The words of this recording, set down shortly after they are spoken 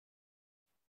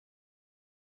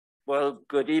Well,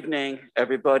 good evening,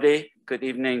 everybody. Good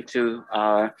evening to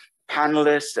our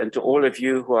panelists and to all of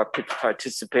you who are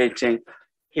participating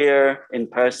here in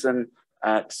person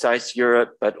at SAIS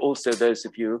Europe, but also those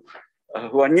of you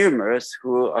who are numerous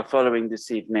who are following this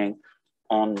evening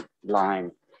online.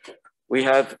 We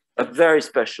have a very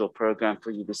special program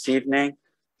for you this evening.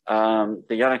 The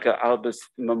Janika Albers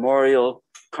Memorial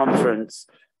Conference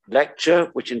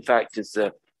lecture, which in fact is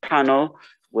a panel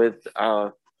with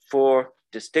our 4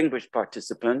 distinguished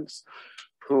participants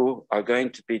who are going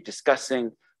to be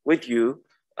discussing with you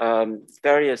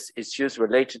various issues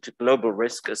related to global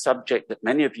risk, a subject that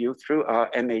many of you through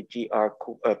our MAGR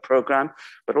program,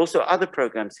 but also other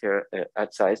programs here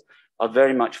at SAIS are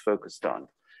very much focused on.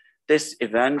 This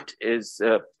event is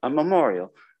a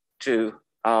memorial to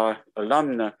our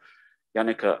alumna,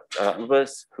 Janika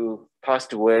Albers, who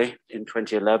passed away in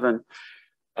 2011,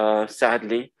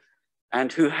 sadly,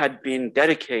 and who had been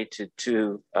dedicated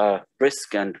to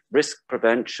risk and risk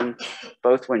prevention,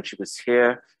 both when she was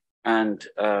here and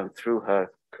through her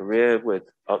career with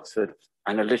Oxford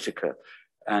Analytica.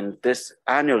 And this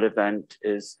annual event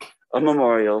is a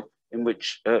memorial in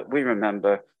which we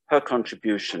remember her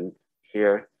contribution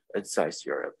here at SAIS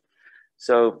Europe.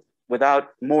 So without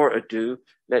more ado,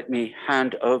 let me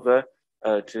hand over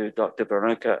to Dr.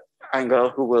 Veronica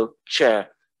Angel, who will chair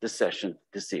the session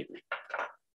this evening.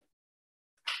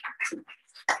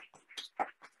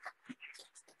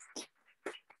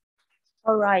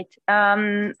 All right.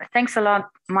 Thanks a lot,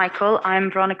 Michael.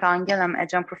 I'm Veronica Angel. I'm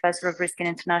adjunct professor of risk in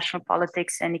international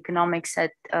politics and economics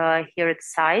at here at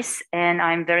SAIS, and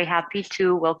I'm very happy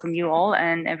to welcome you all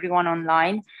and everyone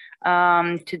online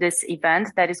to this event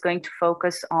that is going to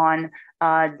focus on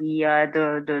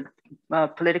the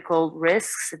political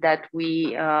risks that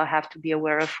we have to be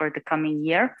aware of for the coming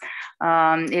year.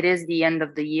 It is the end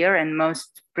of the year, and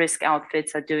most risk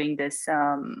outfits are doing this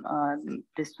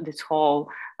this whole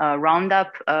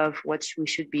roundup of what we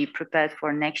should be prepared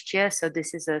for next year. So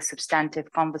this is a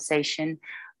substantive conversation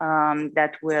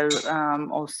that will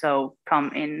also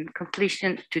come in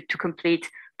completion to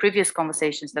complete previous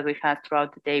conversations that we've had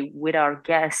throughout the day with our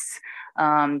guests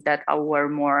that were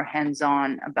more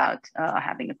hands-on about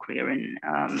having a career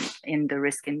in the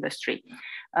risk industry.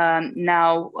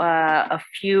 Now, a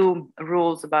few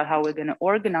rules about how we're going to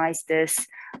organize this.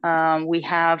 We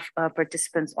have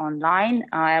participants online.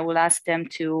 I will ask them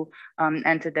to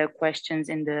enter their questions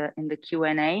in the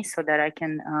Q&A so that I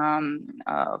can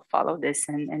follow this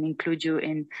and include you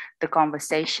in the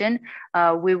conversation.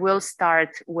 We will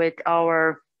start with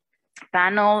our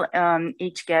panel.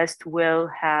 Each guest will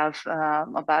have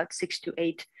about 6 to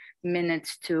 8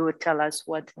 minutes to tell us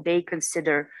what they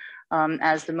consider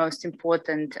as the most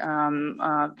important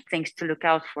things to look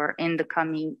out for in the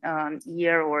coming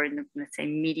year or in the, let's say,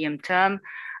 medium term.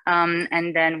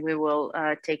 And then we will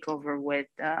take over with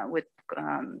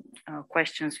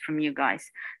questions from you guys.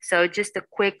 So just a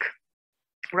quick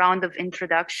round of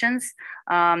introductions.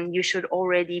 You should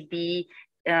already be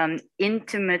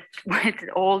intimate with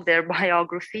all their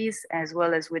biographies as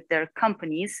well as with their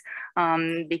companies,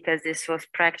 because this was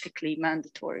practically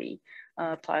mandatory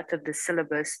part of the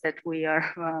syllabus, that we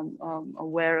are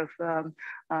aware of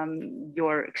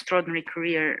your extraordinary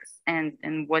careers and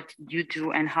what you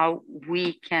do and how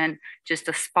we can just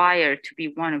aspire to be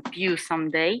one of you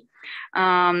someday.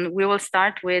 We will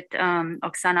start with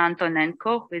Oksana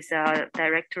Antonenko, who is a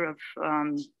director of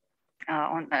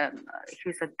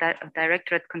he's a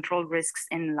director at Control Risks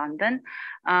in London.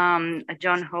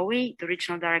 John Hoey, the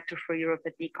regional director for Europe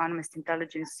at the Economist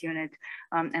Intelligence Unit,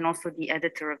 and also the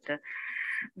editor of the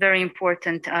very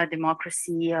important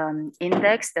democracy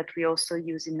index that we also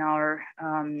use in our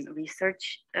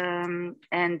research. And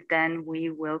then we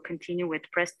will continue with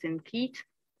Preston Keat,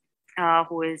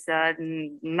 who is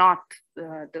not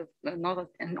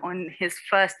on his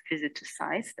first visit to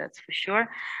SAIS, that's for sure.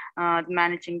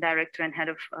 Managing director and head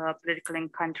of political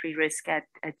and country risk at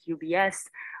UBS.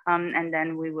 And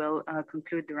then we will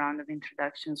conclude the round of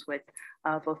introductions with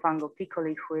Wolfango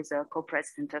Piccoli, who is a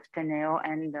co-president of Teneo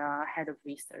and head of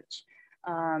research.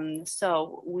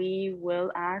 So we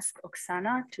will ask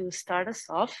Oksana to start us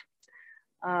off.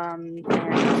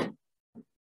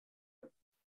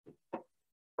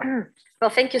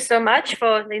 Well, thank you so much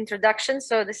for the introduction.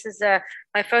 So this is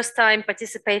my first time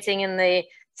participating in the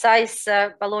SAIS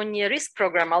Bologna Risk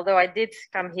Program, although I did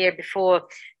come here before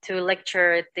to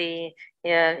lecture at the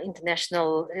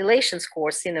international relations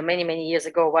course, many years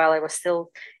ago while I was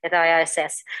still at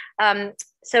IISS.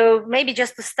 So maybe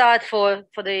just to start for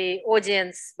the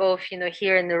audience, both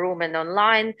here in the room and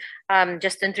online,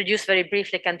 just to introduce very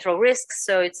briefly control risks.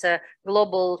 So it's a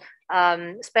global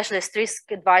specialist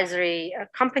risk advisory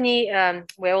company.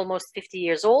 We're almost 50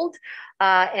 years old,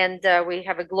 and we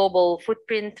have a global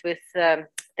footprint with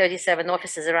 37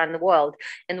 offices around the world.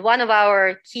 And one of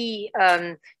our key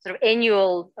sort of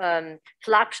annual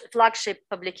flagship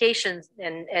publications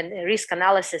and risk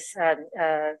analysis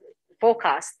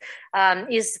forecast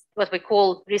is what we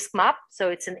call Risk Map. So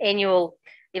it's an annual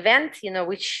event,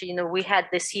 which we had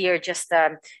this year just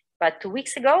about 2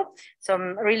 weeks ago. So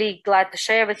I'm really glad to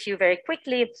share with you very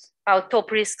quickly our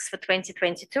top risks for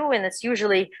 2022, and it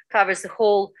usually covers the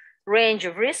whole range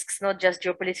of risks, not just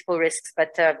geopolitical risks,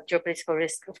 but geopolitical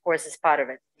risk, of course, is part of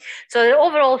it. So the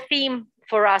overall theme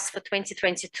for us for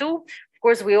 2022, of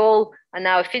course, we all are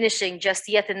now finishing just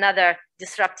yet another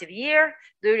disruptive year.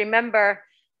 Do you remember,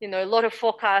 a lot of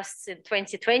forecasts in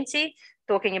 2020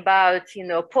 talking about,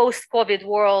 post-COVID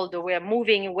world, or we're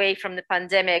moving away from the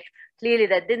pandemic. Clearly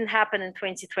that didn't happen in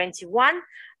 2021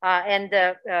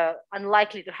 and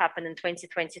unlikely to happen in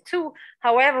 2022.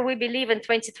 However, we believe in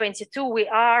 2022, we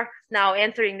are now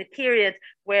entering the period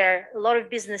where a lot of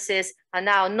businesses are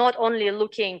now not only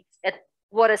looking at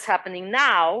what is happening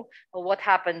now or what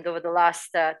happened over the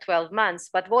last 12 months,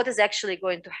 but what is actually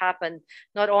going to happen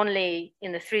not only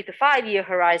in the 3 to 5 year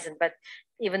horizon, but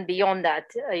even beyond that,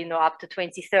 up to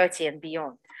 2030 and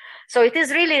beyond. So it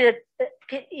is really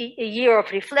a year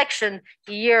of reflection,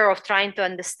 a year of trying to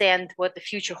understand what the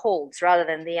future holds rather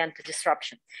than the end to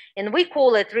disruption. And we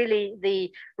call it really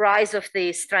the rise of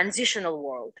this transitional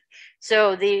world.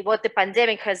 So what the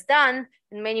pandemic has done,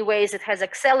 in many ways, it has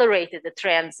accelerated the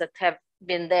trends that have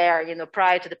been there,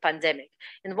 prior to the pandemic.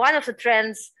 And one of the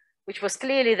trends, which was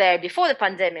clearly there before the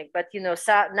pandemic, but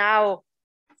now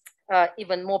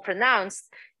even more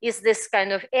pronounced, is this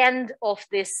kind of end of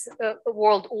this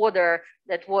world order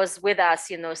that was with us,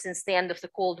 since the end of the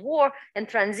Cold War, and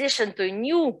transition to a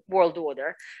new world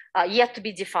order yet to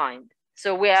be defined.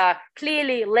 So we are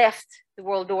clearly left the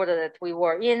world order that we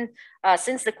were in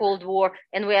since the Cold War,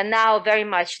 and we are now very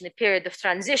much in a period of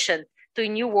transition to a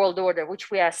new world order, which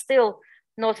we are still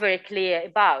not very clear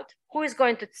about. Who is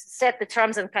going to set the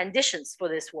terms and conditions for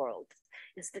this world?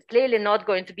 It's clearly not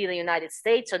going to be the United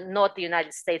States, or not the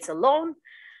United States alone.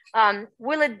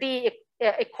 Will it be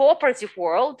a cooperative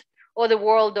world, or the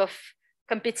world of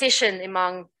competition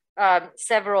among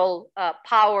several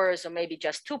powers, or maybe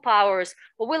just two powers?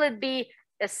 Or will it be,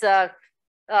 as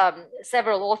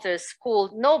several authors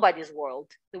called, nobody's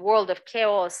world, the world of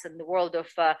chaos and the world of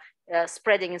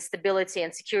spreading instability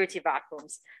and security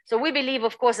vacuums? So we believe,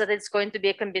 of course, that it's going to be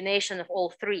a combination of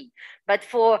all three. But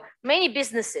for many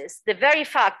businesses, the very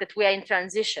fact that we are in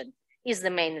transition is the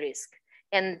main risk.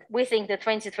 And we think that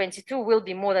 2022 will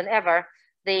be more than ever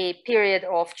the period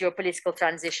of geopolitical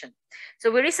transition. So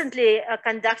we recently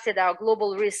conducted our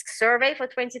global risk survey for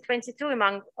 2022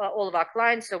 among all of our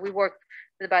clients. So we work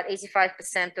with about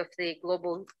 85% of the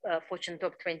global Fortune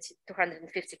top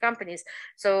 250 companies.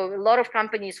 So a lot of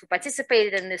companies who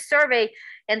participated in this survey,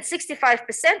 and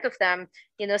 65% of them,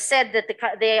 said that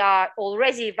they are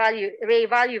already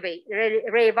reevaluating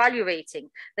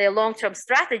their long-term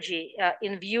strategy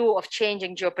in view of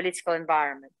changing geopolitical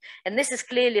environment. And this is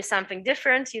clearly something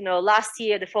different. Last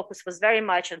year the focus was very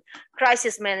much on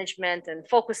crisis management and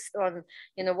focused on,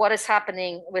 what is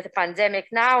happening with the pandemic.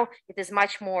 Now it is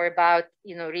much more about,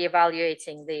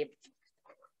 reevaluating the.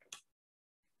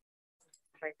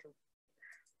 Try to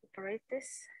operate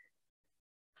this.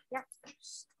 Yeah.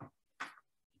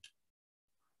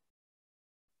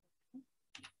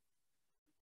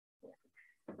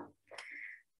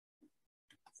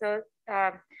 So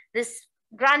this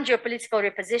grand geopolitical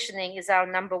repositioning is our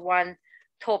 #1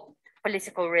 top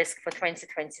political risk for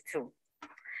 2022.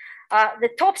 The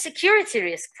top security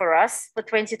risk for us for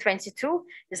 2022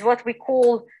 is what we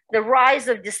call the rise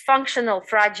of dysfunctional,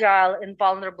 fragile, and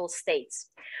vulnerable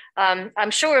states.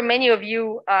 I'm sure many of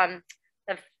you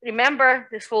remember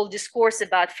this whole discourse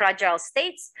about fragile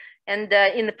states. And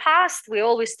in the past, we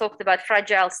always talked about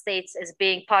fragile states as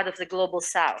being part of the global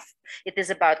South. It is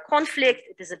about conflict.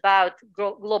 It is about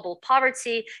global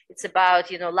poverty. It's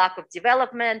about, lack of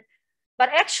development. But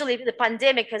actually, the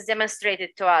pandemic has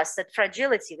demonstrated to us that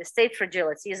fragility, the state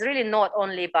fragility, is really not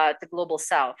only about the global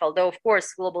South, although, of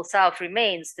course, global South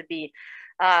remains to be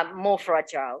more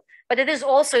fragile. But it is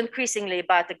also increasingly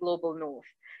about the global North.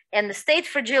 And the state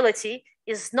fragility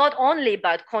is not only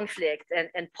about conflict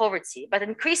and poverty, but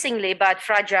increasingly about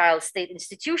fragile state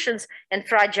institutions and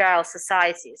fragile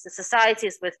societies, the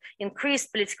societies with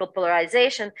increased political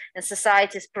polarization and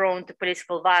societies prone to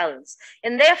political violence.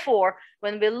 And therefore,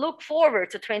 when we look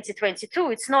forward to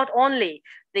 2022, it's not only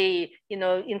the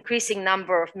increasing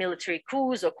number of military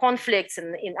coups or conflicts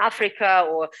in Africa,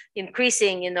 or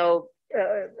increasing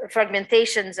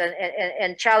fragmentations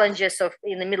and challenges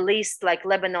in the Middle East, like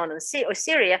Lebanon or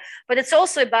Syria, but it's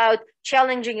also about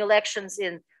challenging elections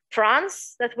in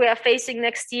France that we are facing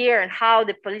next year, and how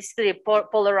the politically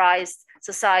polarized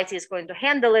society is going to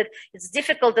handle it. It's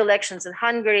difficult elections in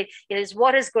Hungary. It is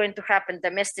what is going to happen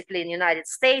domestically in the United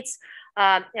States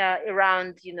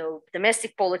around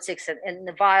domestic politics and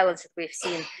the violence that we've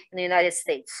seen in the United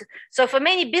States. So for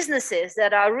many businesses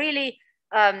that are really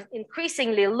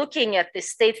increasingly looking at the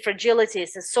state fragility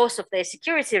as a source of their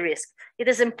security risk, it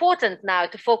is important now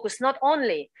to focus not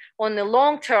only on the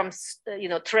long-term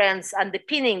trends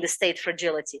underpinning the state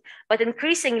fragility, but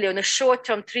increasingly on the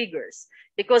short-term triggers.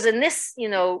 Because in this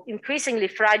increasingly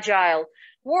fragile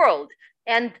world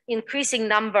and increasing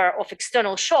number of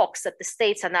external shocks that the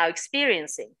states are now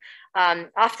experiencing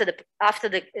after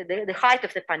the height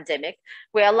of the pandemic,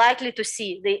 we are likely to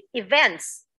see the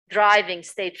events driving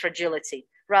state fragility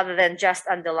rather than just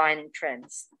underlying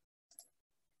trends.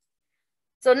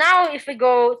 So now if we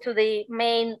go to the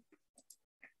main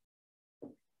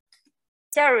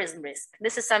terrorism risk,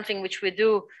 this is something which we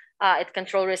do at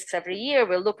Control Risks every year.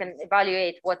 We'll look and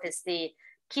evaluate what is the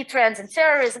key trends in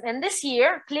terrorism. And this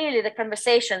year, clearly the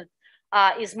conversation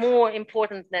is more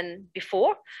important than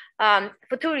before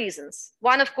for two reasons.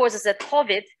 One, of course, is that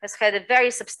COVID has had a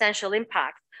very substantial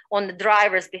impact on the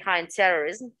drivers behind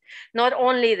terrorism. Not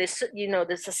only the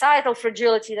societal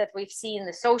fragility that we've seen,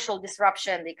 the social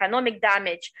disruption, the economic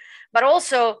damage, but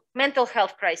also mental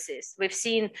health crisis. We've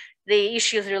seen the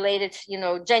issues related,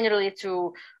 generally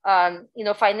to,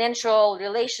 financial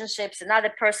relationships and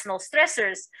other personal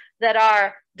stressors that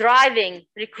are driving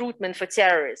recruitment for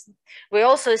terrorism. We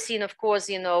also seen, of course,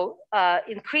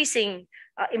 increasing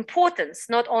importance,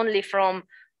 not only from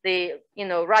the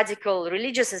radical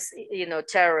religious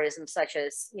terrorism, such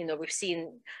as we've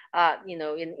seen in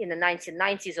the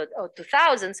 1990s or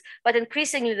 2000s, but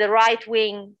increasingly the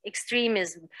right-wing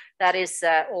extremism that is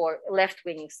or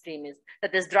left-wing extremism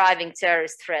that is driving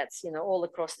terrorist threats all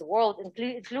across the world,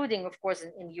 including of course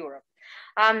in Europe.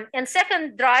 And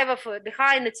second driver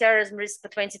behind the terrorism risk for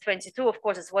 2022, of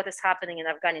course, is what is happening in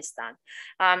Afghanistan.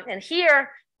 And here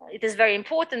it is very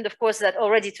important, of course, that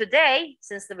already today,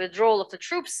 since the withdrawal of the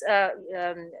troops,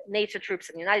 NATO troops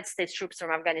and United States troops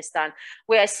from Afghanistan,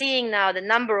 we are seeing now the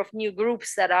number of new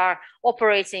groups that are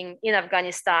operating in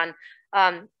Afghanistan,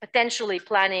 potentially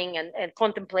planning and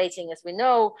contemplating, as we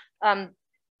know,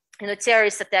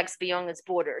 terrorist attacks beyond its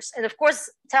borders. And of course,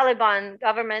 Taliban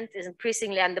government is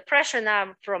increasingly under pressure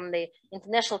now from the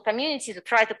international community to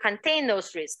try to contain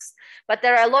those risks. But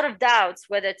there are a lot of doubts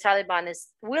whether Taliban is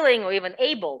willing or even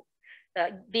able,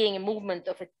 being a movement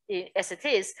of it, as it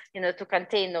is, to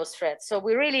contain those threats. So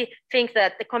we really think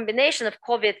that the combination of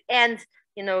COVID and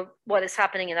what is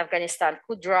happening in Afghanistan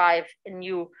could drive a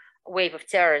new wave of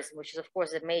terrorism, which is of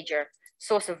course a major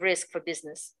source of risk for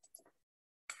business.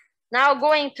 Now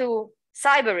going to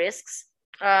cyber risks,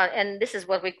 and this is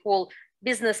what we call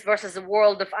business versus a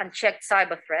world of unchecked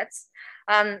cyber threats.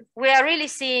 We are really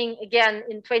seeing, again,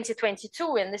 in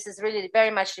 2022, and this is really very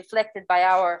much reflected by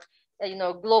our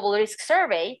global risk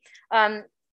survey,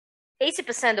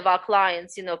 80% of our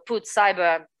clients put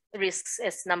cyber risks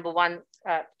as number one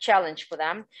challenge for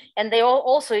them. And they all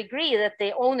also agree that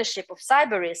the ownership of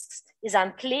cyber risks is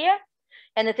unclear,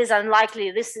 and this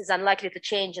is unlikely to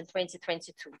change in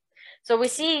 2022. So we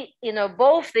see,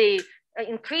 both the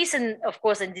increase in, of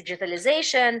course, in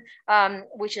digitalization,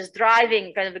 which is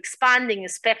driving, kind of expanding the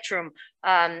spectrum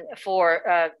for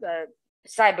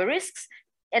cyber risks.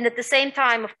 And at the same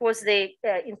time, of course, the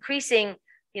increasing,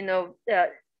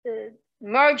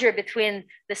 merger between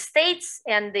the states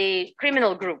and the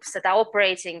criminal groups that are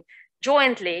operating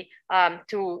jointly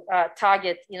to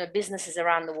target, businesses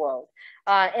around the world.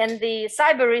 And the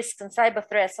cyber risks and cyber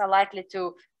threats are likely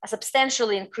to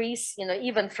substantially increase,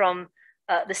 even from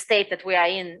the state that we are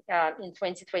in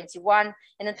 2021.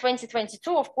 And in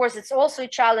 2022, of course, it's also a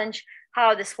challenge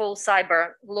how this whole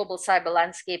global cyber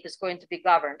landscape is going to be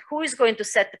governed. Who is going to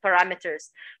set the parameters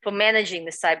for managing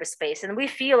the cyberspace? And we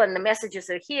feel, and the messages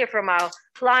are here from our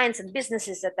clients and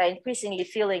businesses, that are increasingly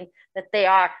feeling that they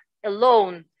are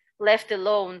left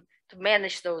alone to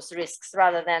manage those risks,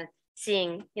 rather than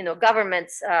seeing,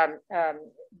 governments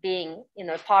being,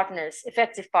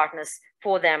 effective partners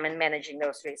for them in managing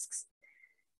those risks.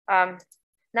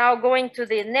 Now going to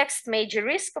the next major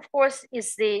risk, of course,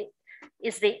 is the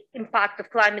impact of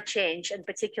climate change, and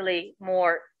particularly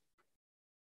more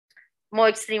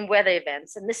extreme weather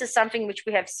events. And this is something which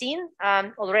we have seen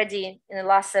already in the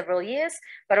last several years.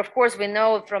 But of course, we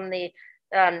know from the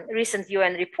recent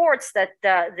UN reports that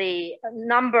the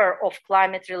number of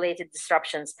climate-related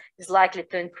disruptions is likely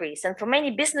to increase. And for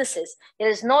many businesses, it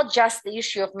is not just the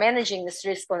issue of managing this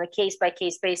risk on a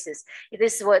case-by-case basis. It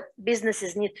is what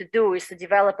businesses need to do, is to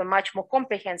develop a much more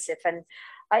comprehensive and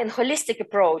holistic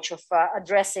approach of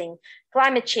addressing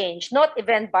climate change, not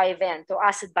event by event or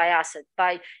asset by asset,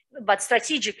 but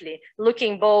strategically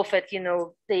looking both at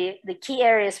the key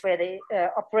areas where the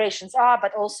operations are,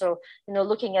 but also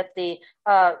looking at the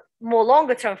more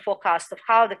longer term forecast of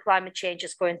how the climate change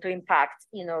is going to impact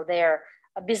their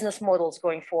business models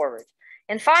going forward.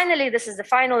 And finally, this is the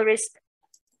final risk,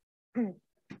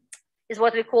 is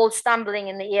what we call stumbling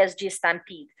in the ESG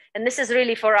stampede. And this is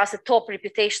really for us a top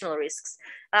reputational risks.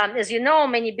 As you know,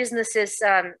 many businesses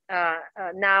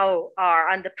now are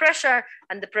under pressure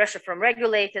from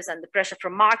regulators, under pressure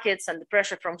from markets, under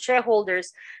pressure from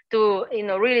shareholders to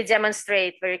really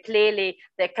demonstrate very clearly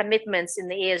their commitments in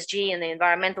the ESG and the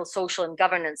environmental, social, and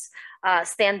governance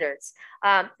standards.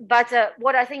 But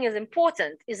what I think is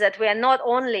important is that we are not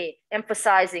only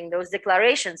emphasizing those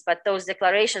declarations, but those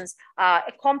declarations are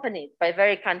accompanied by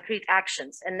very concrete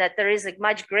actions, and that there is a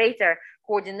much greater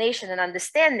coordination and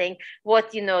understanding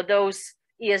what those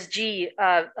ESG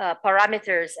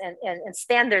parameters and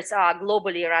standards are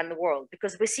globally around the world.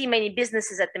 Because we see many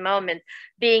businesses at the moment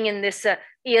being in this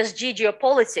ESG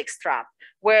geopolitics trap,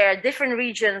 where different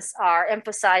regions are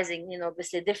emphasizing,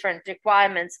 obviously different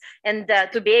requirements, and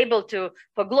to be able to,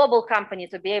 for global company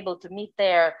to be able to meet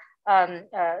their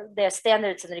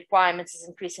standards and requirements is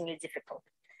increasingly difficult.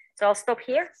 So I'll stop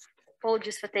here.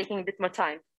 Apologies for taking a bit more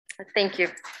time. Thank you.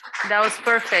 That was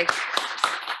perfect.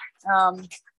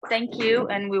 Thank you.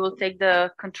 And we will take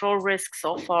the control risks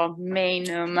of our main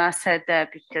asset there,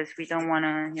 because we don't want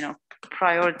to,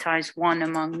 prioritize one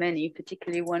among many,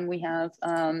 particularly when we have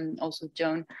also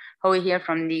Joan, Hoey here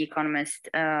from The Economist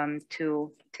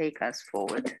to take us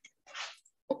forward.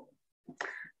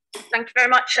 Thank you very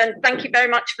much. And thank you very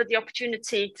much for the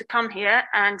opportunity to come here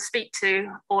and speak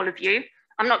to all of you.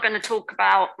 I'm not going to talk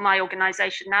about my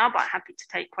organization now, but happy to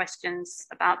take questions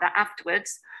about that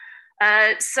afterwards.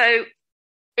 So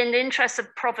in the interest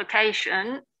of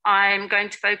provocation, I'm going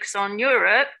to focus on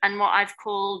Europe and what I've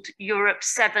called Europe's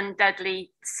 7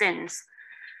 deadly sins.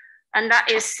 And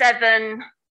that is 7,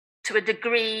 to a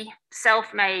degree,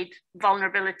 self-made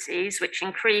vulnerabilities which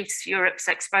increase Europe's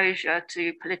exposure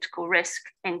to political risk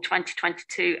in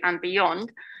 2022 and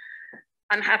beyond.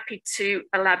 I'm happy to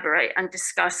elaborate and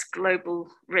discuss global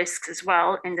risks as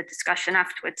well in the discussion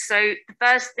afterwards. So the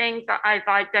first thing that I've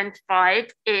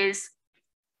identified is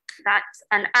that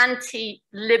an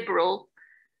anti-liberal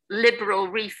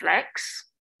reflex,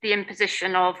 the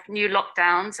imposition of new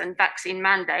lockdowns and vaccine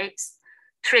mandates,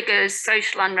 triggers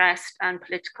social unrest and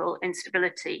political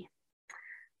instability,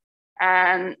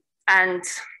 and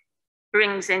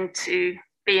brings into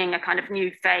being a kind of new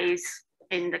phase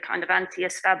in the kind of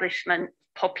anti-establishment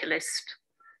populist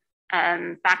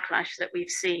backlash that we've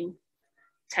seen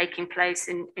taking place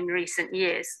in recent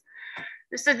years.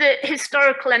 So the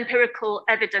historical empirical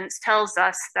evidence tells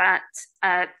us that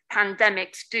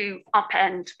pandemics do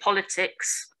upend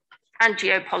politics and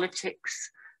geopolitics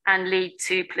and lead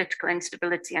to political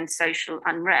instability and social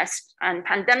unrest. And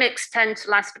pandemics tend to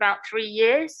last about 3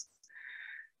 years.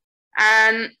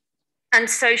 And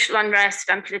social unrest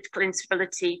and political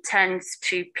instability tends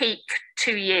to peak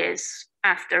 2 years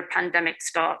after a pandemic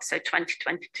starts. So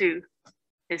 2022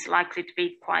 is likely to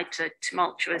be quite a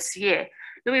tumultuous year.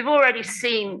 We've already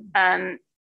seen in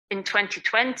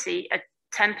 2020 a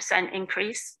 10%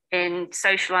 increase in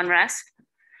social unrest,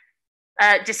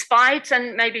 despite,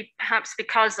 and maybe perhaps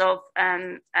because of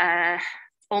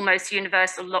almost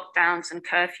universal lockdowns and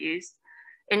curfews.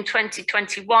 In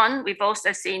 2021, we've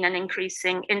also seen an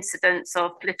increasing incidence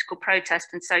of political protest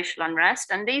and social unrest.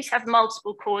 And these have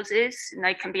multiple causes. And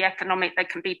they can be economic, they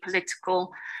can be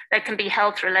political, they can be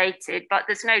health related, but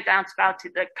there's no doubt about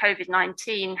it that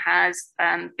COVID-19 has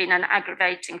been an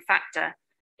aggravating factor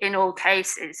in all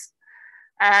cases.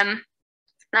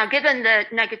 Now, given the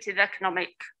negative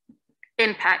economic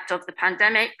impact of the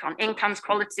pandemic on incomes,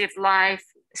 quality of life,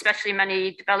 especially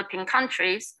many developing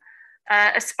countries,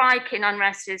 a spike in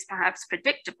unrest is perhaps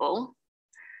predictable,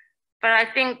 but I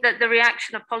think that the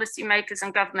reaction of policymakers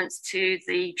and governments to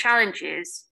the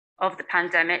challenges of the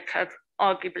pandemic have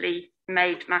arguably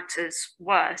made matters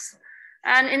worse.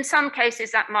 And in some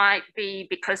cases, that might be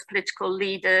because political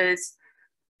leaders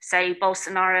say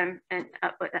Bolsonaro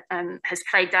has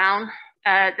played down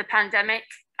the pandemic,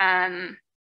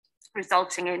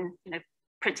 resulting in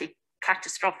pretty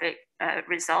catastrophic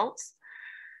results.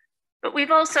 But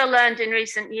we've also learned in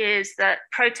recent years that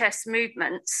protest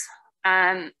movements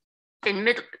in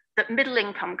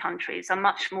middle-income countries are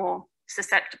much more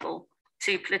susceptible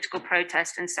to political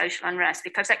protest and social unrest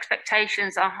because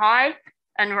expectations are high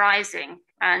and rising.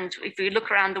 And if we look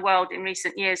around the world in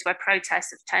recent years where protests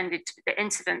have tended to, the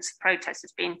incidence of protests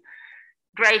has been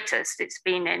greatest, it's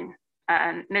been in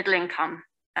middle-income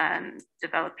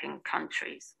developing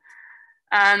countries.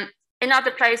 In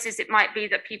other places, it might be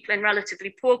that people in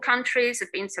relatively poor countries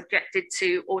have been subjected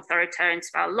to authoritarian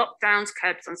style lockdowns,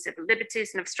 curbs on civil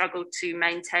liberties, and have struggled to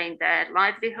maintain their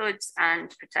livelihoods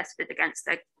and protested against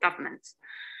their governments.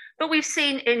 But we've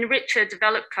seen in richer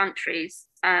developed countries,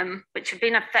 which have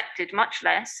been affected much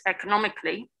less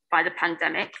economically by the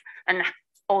pandemic and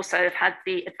also have had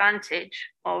the advantage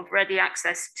of ready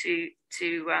access to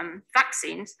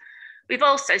vaccines, we've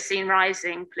also seen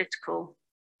rising political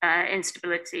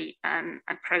instability and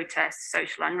protests,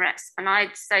 social unrest. And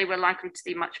I'd say we're likely to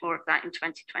see much more of that in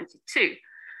 2022.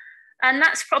 And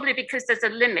that's probably because there's a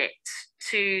limit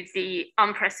to the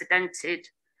unprecedented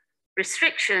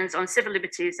restrictions on civil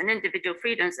liberties and individual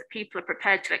freedoms that people are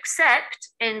prepared to accept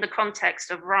in the context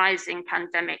of rising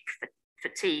pandemic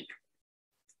fatigue.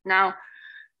 Now,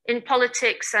 in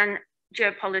politics and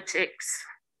geopolitics,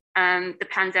 the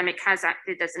pandemic has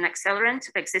acted as an accelerant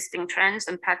of existing trends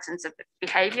and patterns of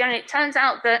behavior. And it turns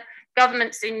out that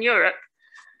governments in Europe,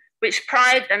 which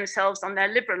pride themselves on their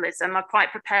liberalism, are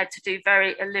quite prepared to do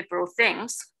very illiberal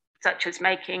things, such as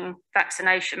making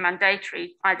vaccination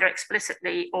mandatory, either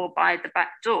explicitly or by the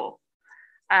back door.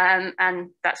 And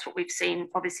that's what we've seen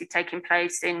obviously taking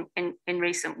place in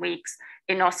recent weeks.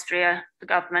 In Austria, the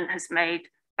government has made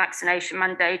vaccination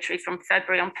mandatory from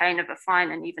February on pain of a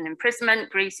fine and even imprisonment.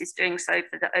 Greece is doing so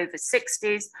for the over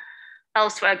 60s.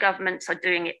 Elsewhere, governments are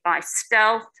doing it by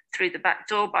stealth through the back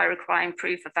door by requiring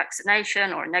proof of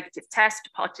vaccination or a negative test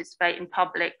to participate in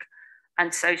public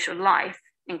and social life,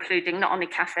 including not only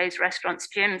cafes, restaurants,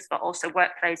 gyms, but also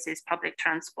workplaces, public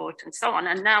transport, and so on.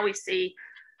 And now we see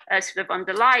Ursula von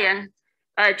der Leyen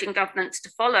urging governments to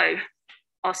follow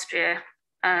Austria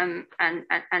and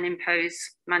impose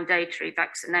mandatory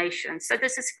vaccination. So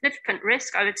there's a significant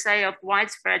risk, I would say, of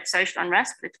widespread social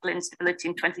unrest, political instability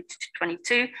in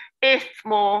 2022 if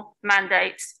more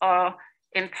mandates are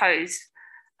imposed.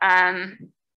 I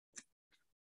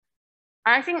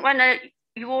think when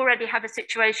you already have a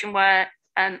situation where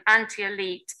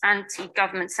anti-elite,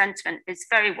 anti-government sentiment is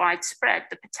very widespread,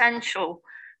 the potential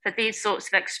for these sorts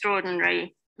of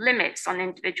extraordinary limits on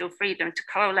individual freedom to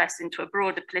coalesce into a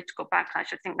broader political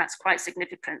backlash, I think that's quite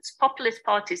significant. Populist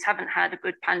parties haven't had a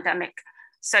good pandemic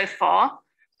so far,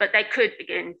 but they could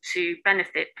begin to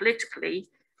benefit politically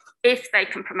if they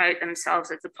can promote themselves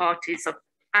as the parties of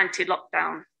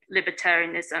anti-lockdown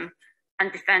libertarianism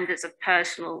and defenders of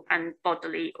personal and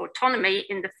bodily autonomy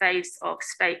in the face of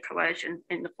state coercion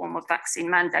in the form of vaccine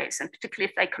mandates, and particularly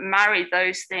if they can marry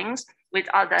those things with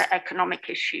other economic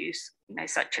issues,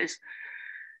 such as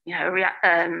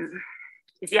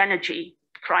the energy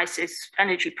crisis,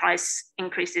 energy price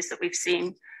increases that we've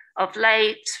seen of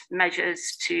late,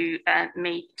 measures to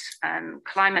meet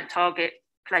climate target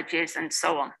pledges, and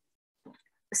so on.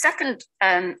 The second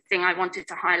thing I wanted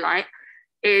to highlight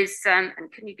is, and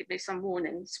can you give me some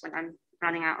warnings when I'm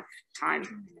running out of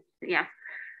time? Yeah,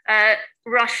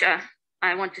 Russia.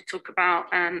 I want to talk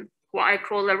about what I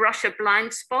call a Russia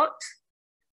blind spot,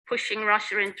 pushing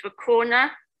Russia into a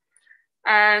corner.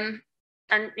 And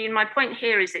my point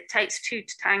here is it takes two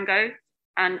to tango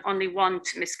and only one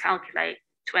to miscalculate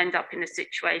to end up in a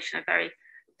situation, a very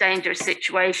dangerous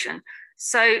situation.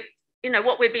 So,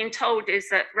 what we're being told is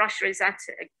that Russia is at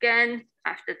it again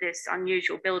after this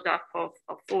unusual buildup of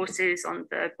forces on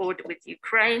the border with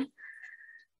Ukraine.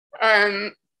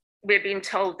 We're being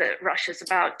told that Russia's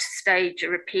about to stage a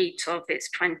repeat of its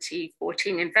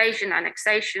 2014 invasion,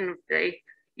 annexation of the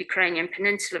Ukrainian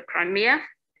peninsula of Crimea,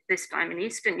 this time in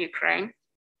eastern Ukraine.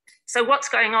 So what's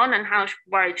going on and how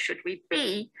worried should we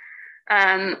be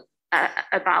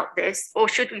about this? Or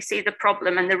should we see the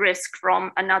problem and the risk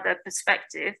from another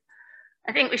perspective?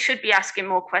 I think we should be asking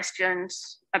more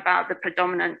questions about the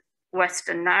predominant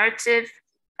Western narrative.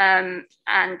 And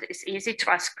it's easy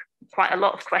to ask quite a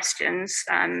lot of questions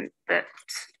about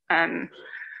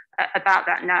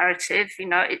that narrative.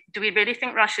 Do we really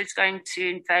think Russia is going to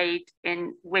invade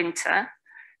in winter?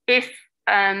 If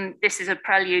this is a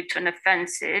prelude to an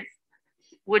offensive,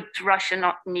 would Russia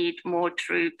not need more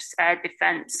troops, air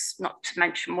defense, not to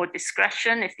mention more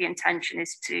discretion, if the intention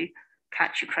is to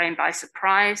catch Ukraine by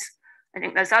surprise. I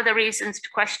think there's other reasons to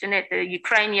question it. The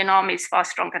Ukrainian army is far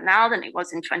stronger now than it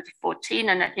was in 2014,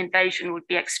 and an invasion would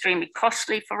be extremely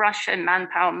costly for Russia in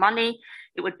manpower, money.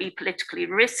 It would be politically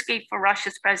risky for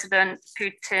Russia's president,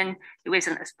 Putin, who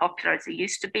isn't as popular as he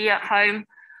used to be at home.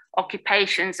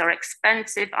 Occupations are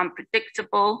expensive,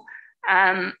 unpredictable,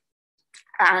 and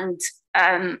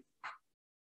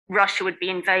Russia would be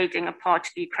invading a part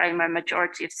of Ukraine where a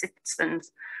majority of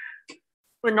citizens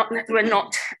were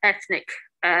not ethnic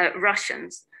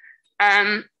Russians.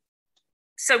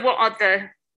 So what are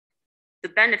the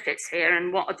benefits here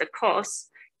and what are the costs?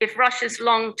 If Russia's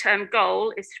long-term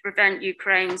goal is to prevent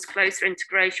Ukraine's closer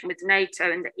integration with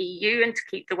NATO and the EU and to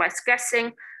keep the West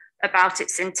guessing about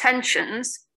its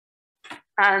intentions,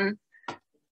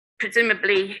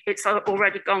 presumably it's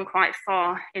already gone quite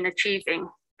far in achieving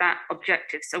that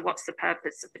objective. So what's the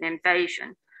purpose of an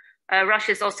invasion?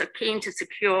 Russia is also keen to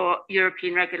secure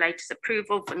European regulators'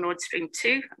 approval for Nord Stream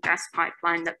 2, a gas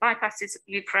pipeline that bypasses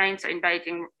Ukraine, so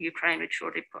invading Ukraine would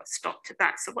surely put a stop to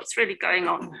that. So what's really going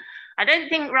on? I don't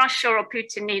think Russia or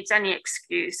Putin needs any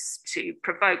excuse to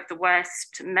provoke the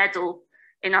West to meddle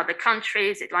in other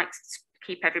countries. It likes to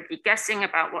keep everybody guessing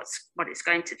about what it's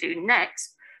going to do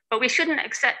next. But we shouldn't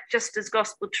accept just as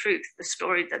gospel truth the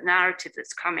story, the narrative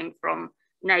that's coming from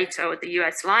NATO or the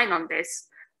US line on this,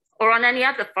 or on any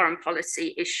other foreign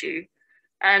policy issue.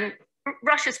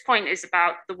 Russia's point is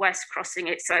about the West crossing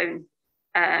its own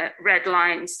red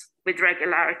lines with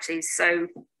regularity. So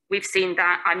we've seen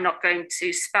that. I'm not going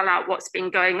to spell out what's been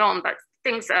going on, but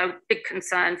things that are a big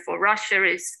concern for Russia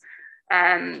is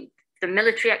the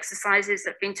military exercises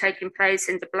that have been taking place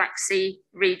in the Black Sea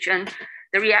region,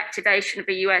 the reactivation of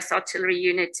a US artillery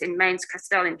unit in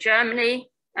Mainz-Kastel in Germany,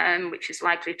 which is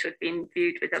likely to have been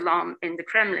viewed with alarm in the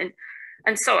Kremlin,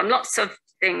 and so on. Lots of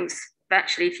things,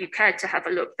 actually, if you care to have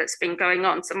a look, that's been going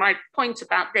on. So my point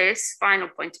about this, final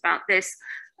point about this,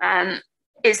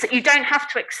 is that you don't have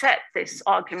to accept this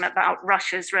argument about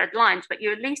Russia's red lines, but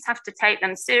you at least have to take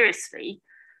them seriously.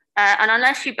 And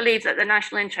unless you believe that the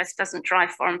national interest doesn't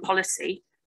drive foreign policy,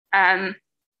 or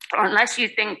unless you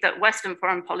think that Western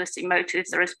foreign policy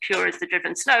motives are as pure as the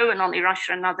driven snow and only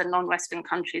Russia and other non-Western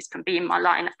countries can be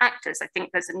malign actors, I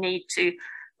think there's a need to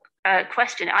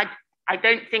question it. I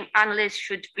don't think analysts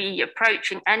should be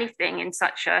approaching anything in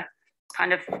such a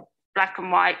kind of black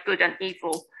and white, good and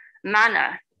evil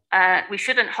manner. We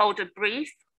shouldn't hold a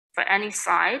brief for any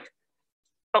side,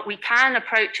 but we can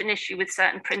approach an issue with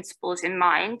certain principles in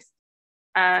mind,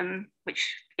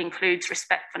 which includes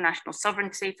respect for national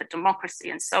sovereignty, for democracy,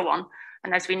 and so on.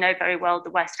 And as we know very well, the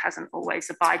West hasn't always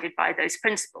abided by those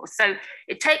principles. So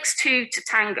it takes two to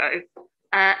tango,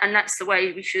 and that's the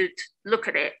way we should look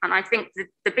at it. And I think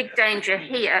the big danger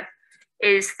here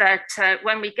is that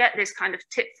when we get this kind of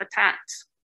tit for tat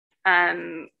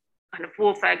kind of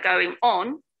warfare going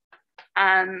on,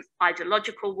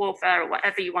 ideological warfare or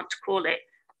whatever you want to call it,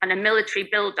 and a military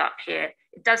build-up here,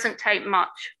 it doesn't take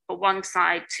much for one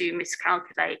side to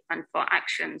miscalculate and for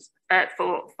actions,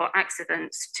 for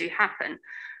accidents to happen.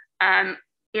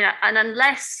 You know, and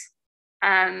unless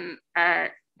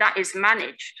that is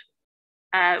managed,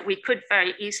 we could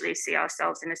very easily see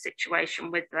ourselves in a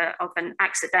situation of an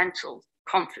accidental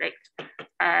conflict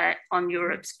on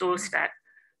Europe's doorstep.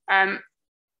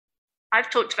 I've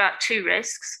talked about two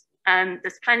risks.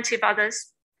 There's plenty of others.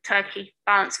 Turkey,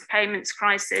 balance of payments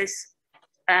crisis,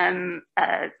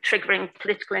 triggering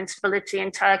political instability in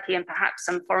Turkey and perhaps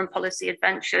some foreign policy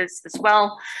adventures as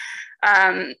well.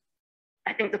 I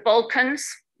think the Balkans,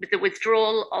 with the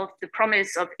withdrawal of the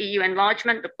promise of EU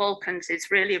enlargement, the Balkans is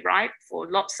really ripe for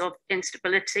lots of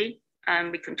instability.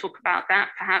 We can talk about that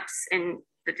perhaps in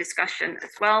the discussion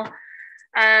as well.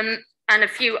 And a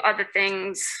few other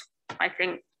things. I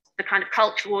think the kind of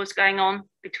culture wars going on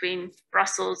between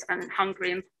Brussels and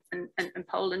Hungary and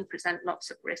Poland present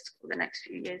lots of risk for the next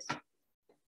few years.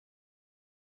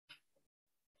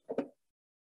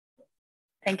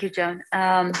 Thank you, Joan.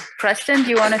 Preston, do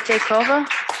you want to take over?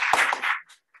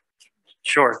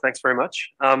 Sure, thanks very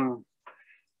much. A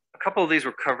couple of these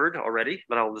were covered already,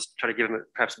 but I'll just try to give them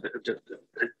perhaps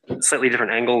a slightly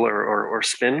different angle or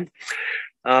spin.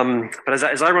 But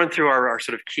as I run through our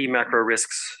sort of key macro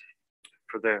risks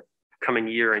for the coming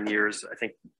year and years, I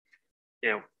think,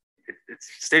 you know, it's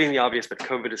stating the obvious, but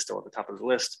COVID is still at the top of the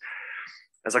list.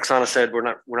 As Oksana said, we're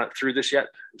not through this yet.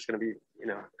 It's going to be, you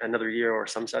know, another year or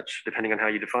some such, depending on how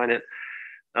you define it.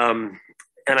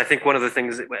 And I think one of the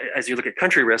things, as you look at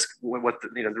country risk,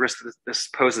 the risk that this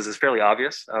poses is fairly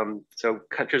obvious. So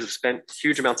countries have spent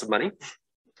huge amounts of money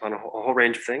on a whole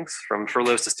range of things, from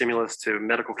furloughs to stimulus to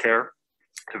medical care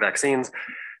to vaccines.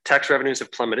 Tax revenues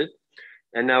have plummeted.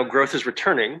 And now growth is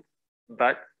returning,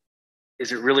 but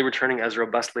is it really returning as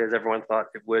robustly as everyone thought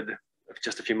it would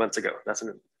just a few months ago? That's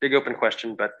a big open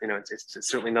question, but it's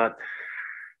certainly not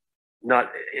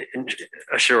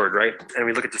assured, right? And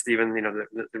we look at just even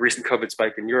the recent COVID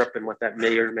spike in Europe and what that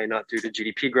may or may not do to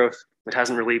GDP growth. It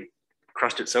hasn't really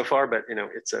crushed it so far, but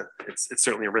it's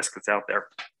certainly a risk that's out there.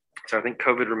 So I think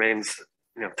COVID remains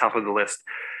top of the list.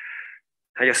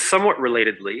 I guess somewhat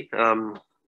relatedly,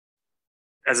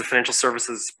 as a financial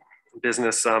services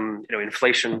business,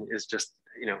 inflation is just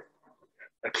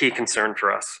a key concern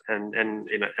for us and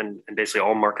basically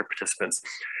all market participants.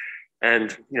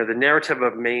 And the narrative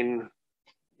of main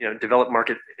developed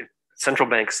market central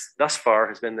banks thus far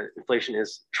has been that inflation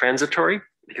is transitory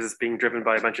because it's being driven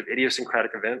by a bunch of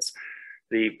idiosyncratic events: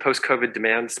 the post-COVID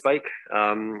demand spike,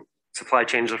 supply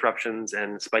chain disruptions,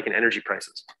 and spike in energy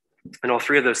prices. And all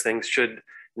three of those things should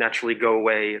naturally go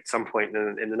away at some point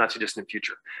in the not too distant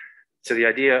future. So the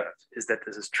idea is that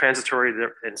this is transitory,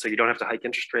 and so you don't have to hike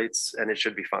interest rates, and it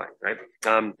should be fine, right?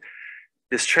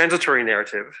 This transitory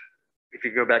narrative, if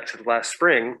you go back to the last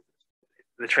spring,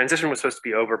 the transition was supposed to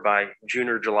be over by June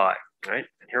or July, right?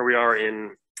 And here we are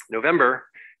in November,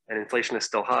 and inflation is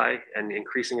still high and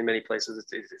increasing in many places.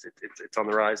 It's on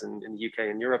the rise in the UK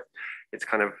and Europe. It's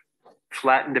kind of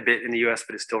flattened a bit in the US,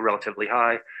 but it's still relatively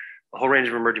high. A whole range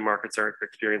of emerging markets are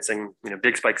experiencing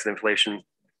big spikes in inflation.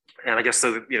 And I guess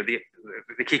so.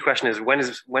 The key question is when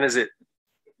is it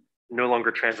no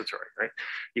longer transitory, right?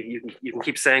 You can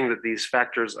keep saying that these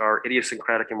factors are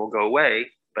idiosyncratic and will go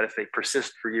away, but if they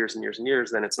persist for years and years and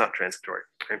years, then it's not transitory,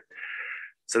 right?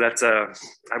 So that's I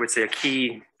would say a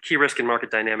key risk in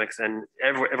market dynamics. And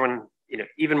everyone,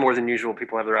 even more than usual,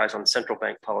 people have their eyes on central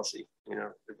bank policy.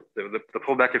 The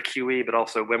pullback of QE, but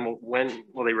also when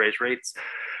will they raise rates?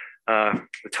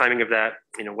 The timing of that,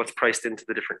 what's priced into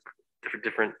the different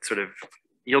sort of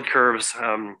yield curves.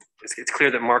 It's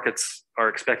clear that markets are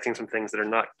expecting some things that are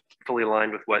not fully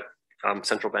aligned with what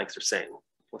central banks are saying.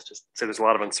 Let's just say there's a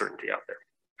lot of uncertainty out there.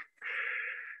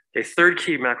 A third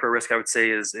key macro risk I would say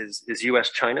is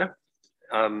US-China.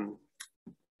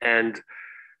 And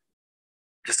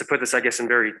just to put this, I guess, in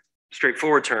very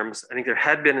straightforward terms, I think there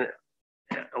had been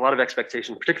a lot of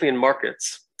expectation, particularly in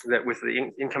markets, that with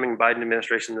the incoming Biden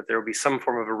administration, that there will be some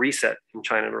form of a reset in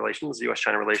China relations,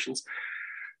 US-China relations.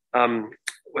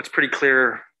 What's pretty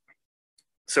clear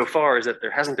so far is that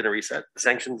there hasn't been a reset. The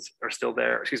sanctions are still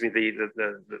there. Excuse me,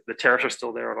 the tariffs are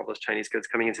still there on all those Chinese goods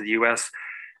coming into the US.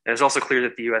 And it's also clear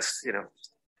that the US,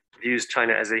 views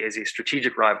China as a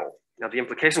strategic rival. Now, the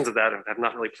implications of that have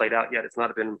not really played out yet. It's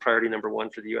not been priority number one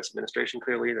for the US administration,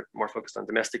 clearly. They're more focused on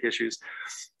domestic issues.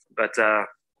 But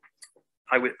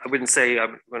I wouldn't say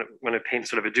I'm going to paint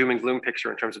sort of a doom and gloom picture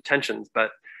in terms of tensions,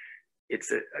 but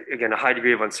it's again a high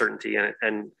degree of uncertainty, and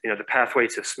the pathway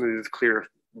to smooth, clear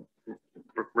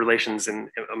relations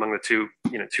among the two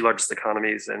largest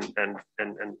economies and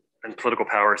political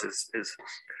powers is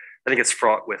I think it's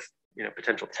fraught with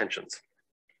potential tensions.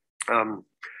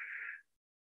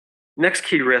 Next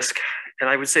key risk, and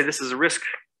I would say this is a risk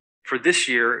for this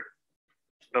year,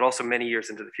 but also many years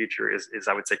into the future, is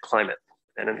I would say climate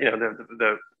and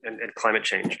and climate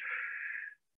change.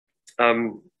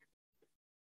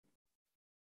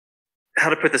 How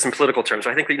to put this in political terms?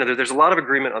 I think there's a lot of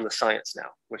agreement on the science now,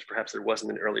 which perhaps there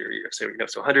wasn't in earlier years. So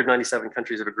so 197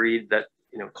 countries have agreed that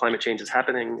climate change is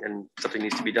happening and something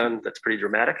needs to be done. That's pretty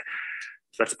dramatic.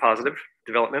 So that's a positive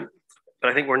development.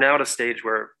 But I think we're now at a stage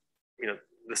where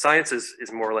the science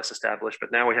is more or less established,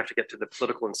 but now we have to get to the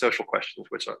political and social questions,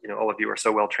 which all of you are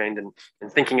so well trained in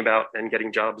thinking about and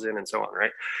getting jobs in and so on,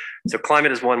 right? So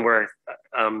climate is one where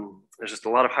there's just a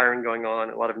lot of hiring going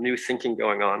on, a lot of new thinking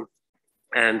going on,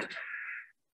 and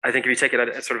I think if you take it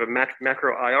at sort of a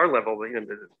macro IR level,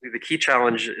 the key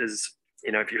challenge is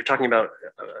if you're talking about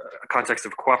a context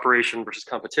of cooperation versus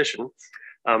competition,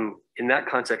 in that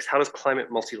context, how does climate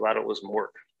multilateralism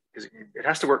work? Because it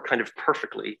has to work kind of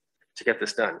perfectly to get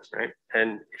this done, right?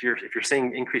 And if you're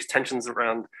seeing increased tensions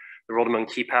around the world among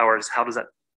key powers, how does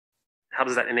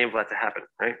that enable that to happen,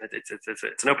 right?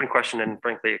 It's an open question and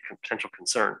frankly a potential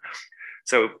concern.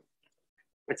 So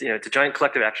it's a giant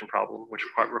collective action problem which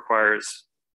requires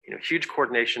huge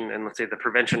coordination and let's say the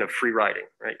prevention of free riding,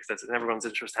 right? Because that's in everyone's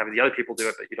interest having the other people do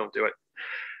it, but you don't do it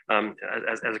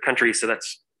as a country. So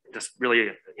that's just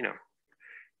really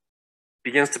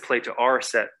begins to play to our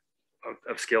set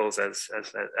of skills as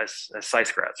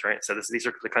SAIS grads, right? So these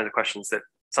are the kinds of questions that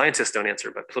scientists don't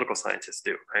answer, but political scientists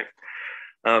do, right?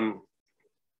 I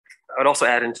would also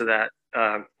add into that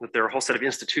that there are a whole set of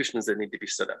institutions that need to be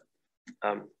stood up.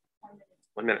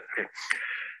 1 minute, okay.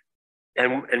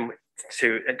 And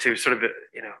to sort of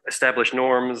establish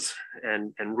norms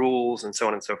and rules and so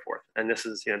on and so forth. And this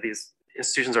is these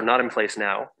institutions are not in place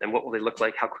now. And what will they look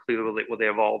like? How quickly will they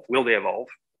evolve? Will they evolve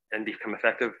and become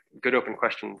effective? Good open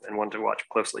question and one to watch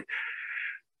closely.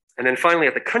 And then finally,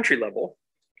 at the country level,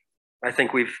 I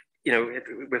think we've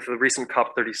with the recent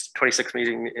COP26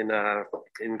 meeting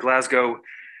in Glasgow,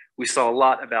 we saw a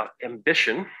lot about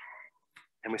ambition,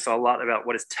 and we saw a lot about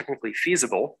what is technically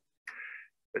feasible.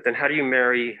 But then how do you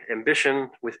marry ambition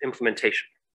with implementation,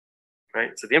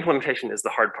 right? So the implementation is the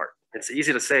hard part. It's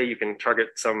easy to say you can target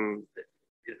some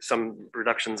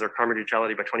reductions or carbon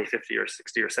neutrality by 2050 or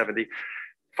 60 or 70.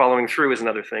 Following through is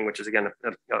another thing, which is again,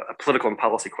 a political and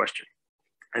policy question.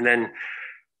 And then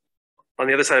on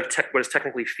the other side of what is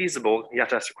technically feasible, you have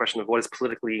to ask the question of what is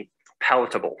politically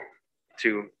palatable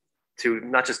to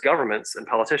not just governments and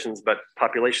politicians, but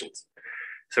populations.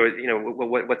 So,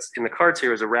 what's in the cards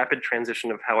here is a rapid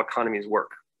transition of how economies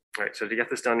work, right? So to get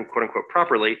this done, quote unquote,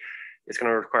 properly, it's going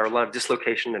to require a lot of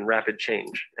dislocation and rapid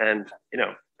change. And,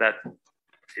 that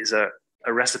is a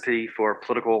recipe for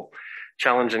political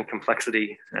challenge and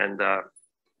complexity. And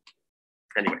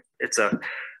anyway,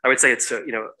 I would say it's,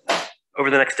 over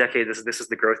the next decade, this is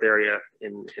the growth area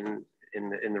in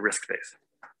the risk space.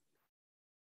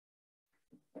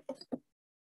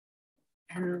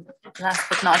 And last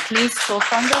but not least,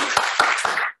 Wolfango.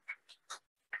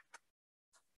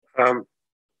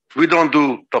 We don't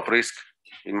do top risk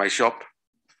in my shop.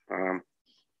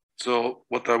 So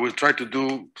what I will try to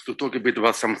do is to talk a bit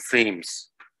about some themes,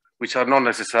 which are not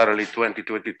necessarily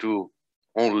 2022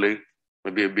 only,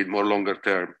 maybe a bit more longer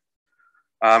term.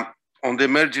 On the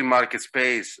emerging market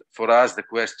space, for us, the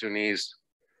question is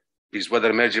whether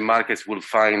emerging markets will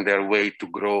find their way to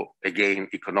grow again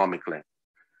economically.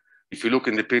 If you look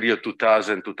in the period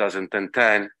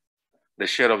 2000-2010, the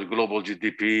share of global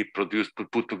GDP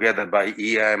put together by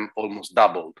EM almost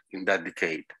doubled in that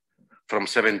decade, from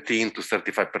 17 to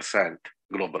 35%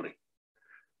 globally.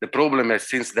 The problem is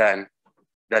since then,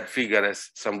 that figure has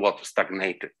somewhat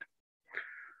stagnated.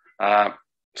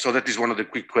 So that is one of the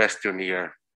quick questions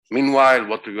here. Meanwhile,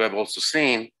 what we have also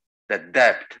seen, that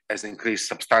debt has increased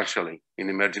substantially in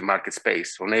emerging market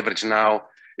space. On average now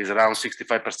is around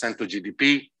 65% of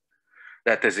GDP.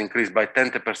 That has increased by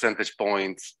 10 percentage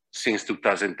points since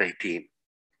 2018.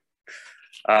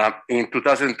 In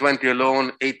 2020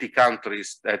 alone, 80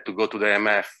 countries had to go to the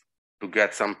IMF to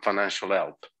get some financial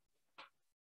help.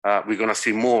 We're going to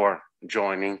see more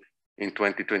joining in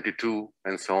 2022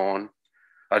 and so on.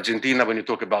 Argentina, when you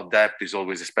talk about debt, is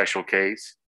always a special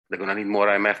case. They're going to need more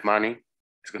IMF money.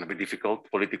 It's going to be difficult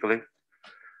politically.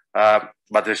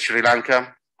 But Sri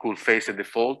Lanka could face a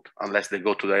default unless they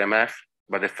go to the IMF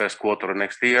by the first quarter of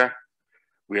next year.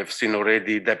 We have seen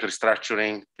already debt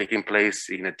restructuring taking place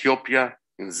in Ethiopia,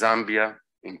 in Zambia,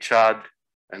 in Chad,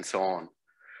 and so on.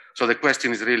 So the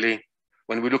question is really,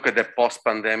 when we look at the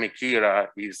post-pandemic era,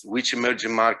 is which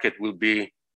emerging market will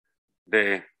be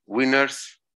the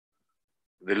winners,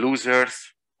 the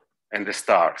losers, and the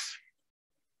stars?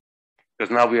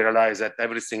 Because now we realize that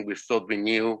everything we thought we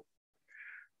knew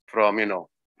from,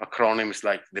 acronyms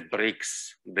like the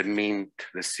BRICS, the MINT,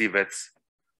 the CVETs,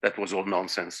 that was all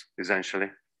nonsense, essentially.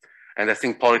 And I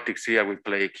think politics here will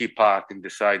play a key part in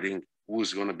deciding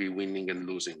who's going to be winning and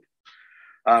losing.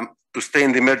 To stay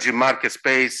in the emerging market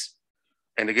space,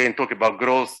 and again, talk about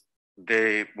growth,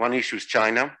 the one issue is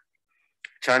China.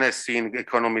 China has seen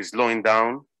economies slowing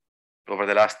down over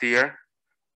the last year.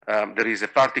 There is a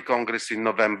party congress in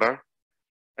November,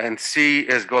 and Xi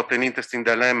has got an interesting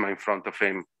dilemma in front of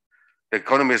him. The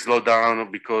economy has slowed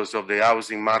down because of the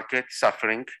housing market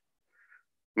suffering.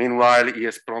 Meanwhile, he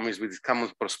has promised with his common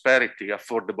prosperity,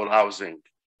 affordable housing.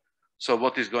 So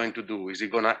what is going to do? Is he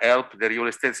going to help the real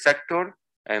estate sector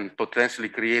and potentially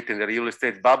creating the real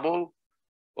estate bubble,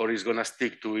 or is going to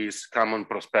stick to his common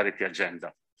prosperity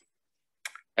agenda?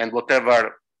 And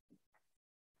whatever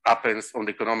happens on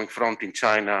the economic front in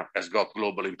China has got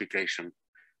global implication.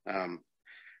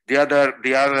 The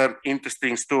other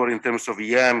interesting story in terms of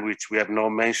EM, which we have not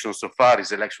mentioned so far,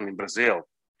 is election in Brazil.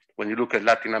 When you look at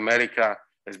Latin America,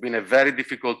 it's been a very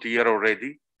difficult year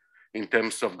already in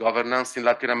terms of governance in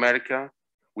Latin America.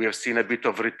 We have seen a bit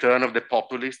of return of the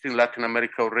populist in Latin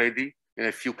America already in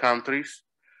a few countries.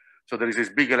 So there is this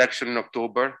big election in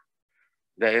October.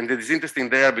 And it is interesting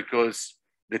there because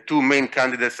the two main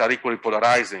candidates are equally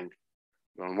polarizing.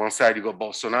 On one side, you got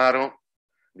Bolsonaro,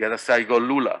 the other side, you got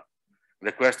Lula.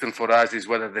 The question for us is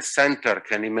whether the center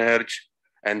can emerge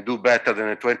and do better than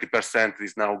the 20%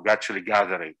 is now actually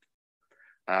gathering.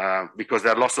 Because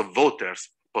there are lots of voters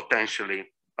potentially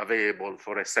available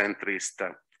for a centrist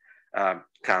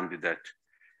candidate.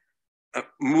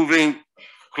 moving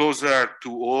closer to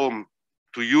home,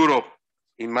 to Europe,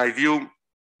 in my view,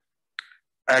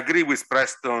 I agree with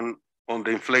Preston on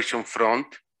the inflation front,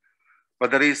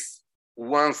 but there is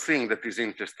one thing that is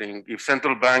interesting. If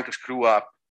central banks screw up,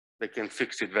 they can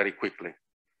fix it very quickly.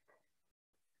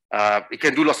 It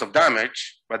can do lots of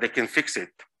damage, but they can fix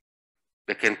it.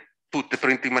 They can put the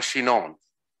printing machine on,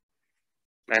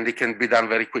 and it can be done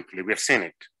very quickly. We have seen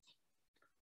it.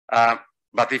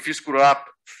 But if you screw up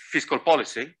fiscal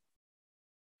policy,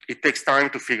 it takes time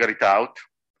to figure it out,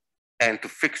 and to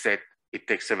fix it, it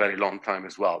takes a very long time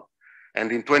as well.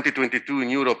 And in 2022 in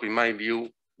Europe, in my view,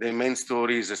 the main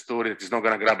story is a story that is not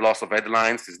going to grab lots of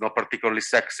headlines. It's not particularly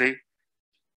sexy.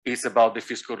 It's about the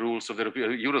fiscal rules of the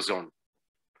Eurozone.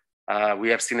 We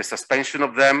have seen a suspension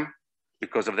of them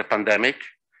because of the pandemic.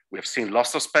 We have seen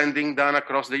lots of spending done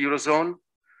across the Eurozone.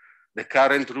 The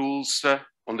current rules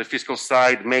on the fiscal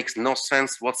side makes no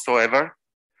sense whatsoever.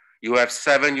 You have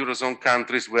 7 Eurozone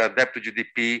countries where debt to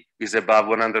GDP is above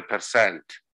 100%.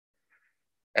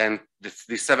 And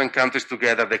these 7 countries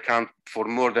together, they count for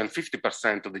more than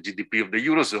 50% of the GDP of the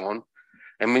Eurozone.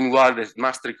 And meanwhile, the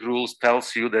Maastricht rules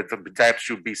tells you that the debt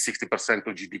should be 60%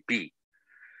 of GDP.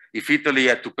 If Italy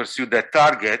had to pursue that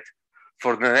target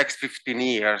for the next 15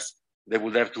 years, they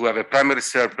would have to have a primary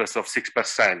surplus of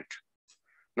 6%.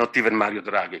 Not even Mario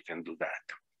Draghi can do that,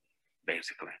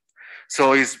 basically.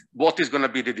 So what is going to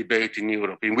be the debate in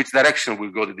Europe? In which direction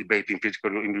will go the debate in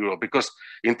Europe? Because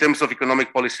in terms of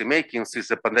economic policy making, since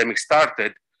the pandemic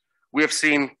started, we have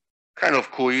seen kind of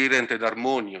coherent and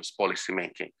harmonious policy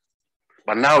making.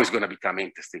 But now it's going to become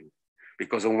interesting,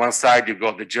 because on one side you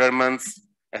got the Germans,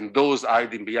 and those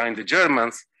hiding behind the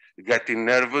Germans getting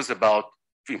nervous about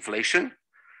inflation,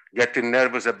 getting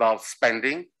nervous about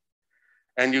spending.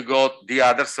 And you got the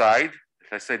other side,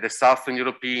 let's say the Southern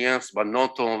Europeans, but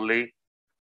not only,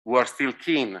 who are still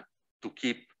keen to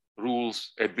keep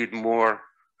rules a bit more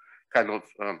kind of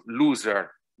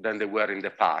looser than they were in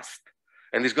the past.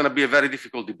 And it's going to be a very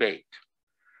difficult debate.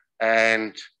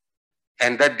 And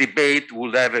that debate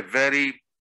will have a very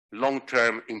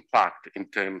long-term impact in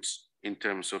terms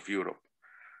of Europe.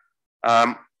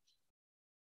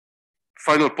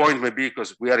 Final point maybe,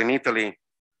 because we are in Italy,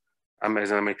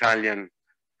 as I'm Italian,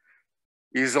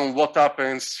 is on what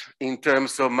happens in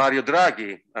terms of Mario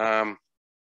Draghi.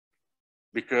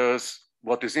 Because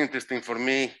what is interesting for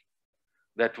me,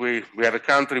 that we have a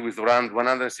country with around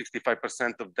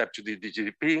 165% of debt to the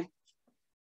GDP.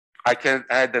 I can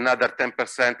add another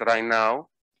 10% right now.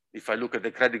 If I look at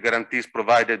the credit guarantees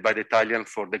provided by the Italian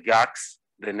for the GACs,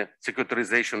 the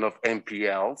securitization of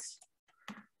NPLs.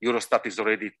 Eurostat is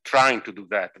already trying to do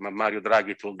that. Mario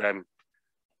Draghi told them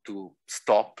to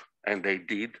stop, and they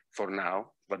did for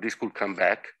now, but this could come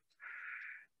back.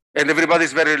 And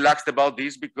everybody's very relaxed about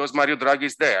this because Mario Draghi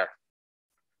is there.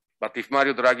 But if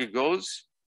Mario Draghi goes,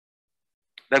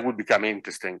 that would become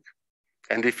interesting.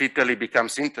 And if Italy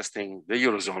becomes interesting, the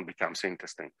Eurozone becomes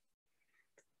interesting.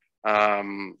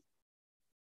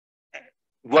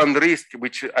 One risk,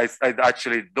 which I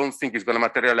actually don't think is going to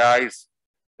materialize,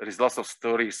 there is lots of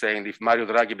stories saying if Mario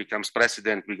Draghi becomes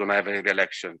president, we're going to have a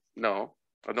re-election. No,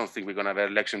 I don't think we're going to have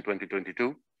an election in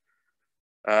 2022.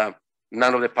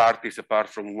 None of the parties, apart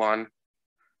from one,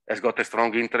 has got a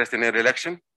strong interest in a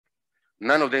re-election.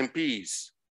 None of the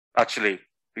MPs, actually,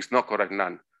 it's not correct,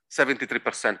 none.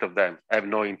 73% of them have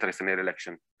no interest in a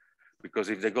re-election. Because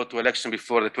if they go to election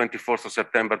before the 24th of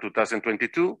September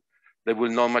 2022, they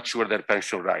will not mature their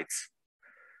pension rights.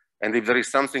 And if there is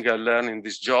something I learned in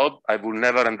this job, I will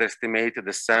never underestimate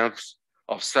the sense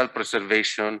of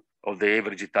self-preservation of the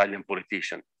average Italian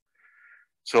politician.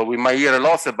 So we might hear a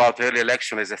lot about early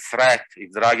election as a threat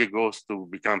if Draghi goes to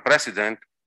become president,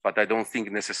 but I don't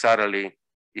think necessarily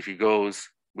if he goes,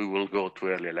 we will go to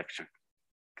early election.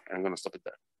 I'm going to stop it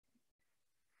there.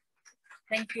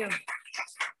 Thank you.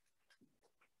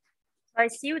 I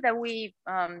see that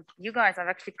you guys have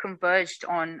actually converged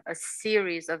on a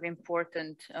series of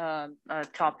important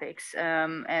topics,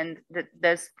 and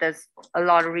there's a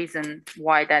lot of reason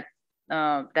why that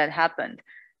happened.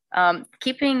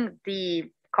 Keeping the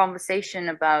conversation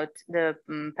about the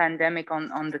pandemic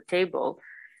on the table,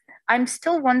 I'm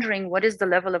still wondering what is the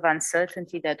level of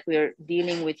uncertainty that we're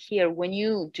dealing with here when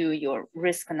you do your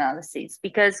risk analyses,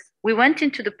 because we went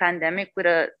into the pandemic with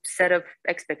a set of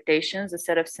expectations, a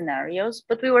set of scenarios,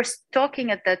 but we were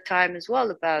talking at that time as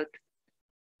well about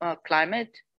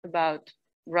climate, about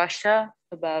Russia,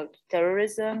 about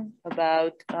terrorism,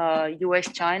 about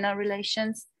US-China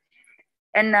relations.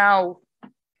 And now,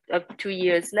 2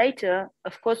 years later,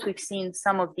 of course, we've seen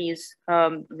some of these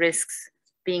risks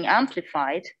being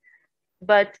amplified.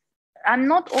 But I'm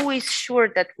not always sure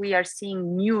that we are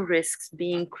seeing new risks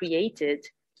being created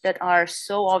that are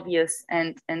so obvious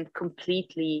and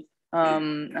completely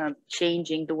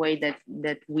changing the way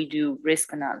that we do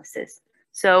risk analysis.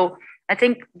 So I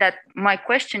think that my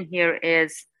question here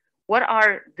is, what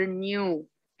are the new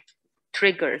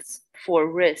triggers for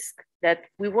risk that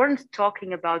we weren't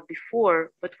talking about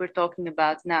before, but we're talking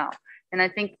about now? And I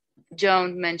think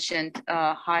Joan mentioned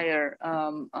higher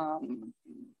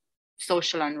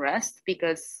social unrest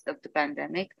because of the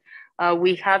pandemic.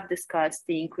 We have discussed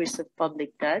the increase of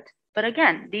public debt, but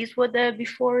again, these were there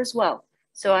before as well.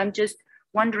 So I'm just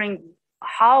wondering,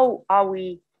 how are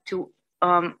we to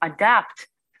adapt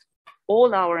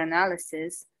all our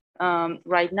analysis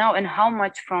right now, and how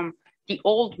much from the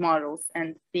old models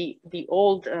and the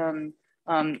old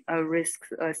risk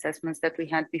assessments that we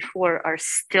had before are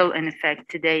still in effect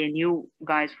today and you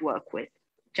guys work with?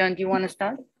 Joan, do you want to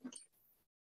start?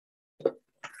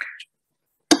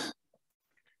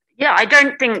 Yeah, I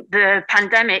don't think the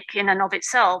pandemic in and of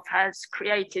itself has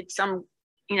created some,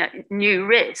 new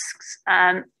risks.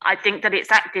 I think that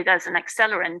it's acted as an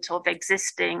accelerant of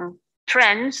existing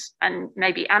trends and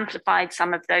maybe amplified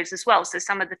some of those as well. So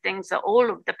some of the things that all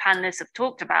of the panelists have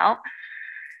talked about,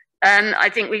 I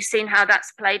think we've seen how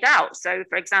that's played out. So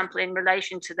for example, in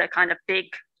relation to the kind of big,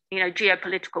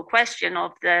 geopolitical question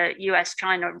of the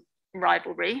US-China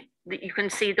rivalry, that you can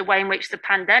see the way in which the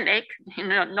pandemic,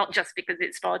 not just because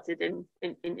it started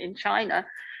in China,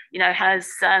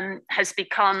 has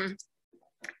become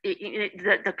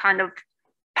the kind of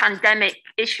pandemic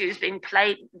issues being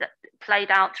played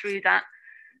out through that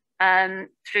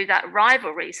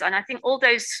rivalry. So, and I think all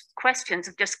those questions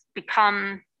have just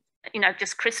become,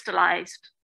 just crystallized,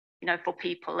 for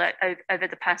people over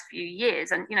the past few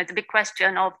years. And, the big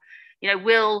question of,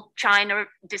 will China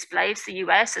displace the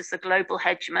US as the global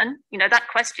hegemon? That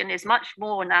question is much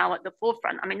more now at the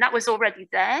forefront. I mean, that was already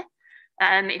there.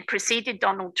 It preceded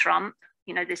Donald Trump,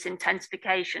 this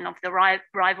intensification of the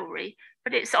rivalry,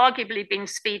 but it's arguably been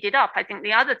speeded up. I think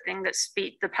the other thing that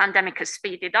the pandemic has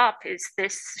speeded up is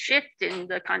this shift in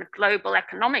the kind of global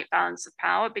economic balance of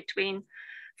power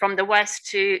from the West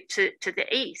to the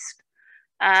East.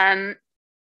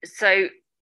 So,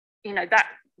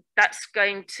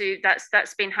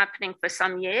 that's been happening for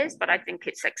some years, but I think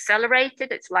it's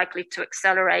accelerated. It's likely to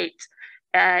accelerate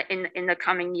in the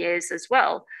coming years as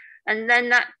well. And then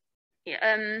that,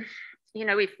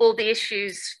 with all the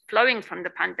issues flowing from the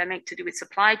pandemic to do with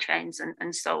supply chains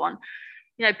and so on,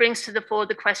 brings to the fore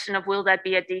the question of, will there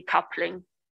be a decoupling?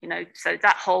 So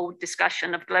that whole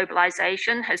discussion of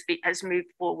globalization has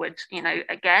moved forward,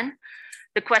 again.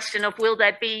 The question of, will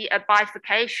there be a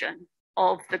bifurcation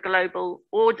of the global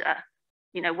order,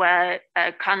 where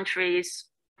countries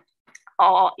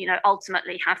are,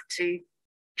 ultimately have to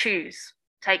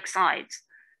take sides.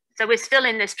 So we're still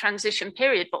in this transition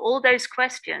period, but all those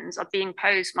questions are being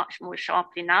posed much more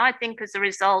sharply now, I think, as a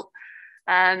result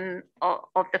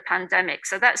of the pandemic.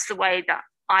 So that's the way that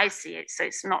I see it. So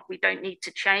it's not, we don't need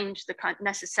to change the kind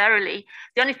necessarily.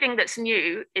 The only thing that's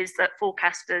new is that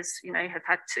forecasters, have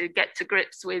had to get to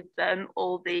grips with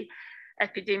all the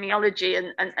epidemiology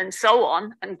and so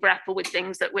on, and grapple with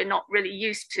things that we're not really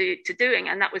used to doing.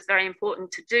 And that was very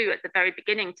important to do at the very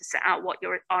beginning, to set out what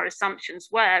our assumptions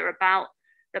were about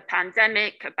the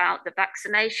pandemic, about the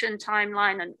vaccination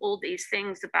timeline, and all these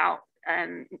things about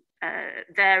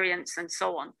variants and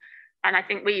so on. And I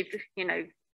think we've,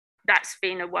 that's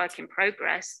been a work in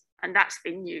progress, and that's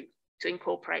been new to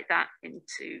incorporate that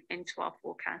into our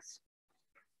forecast.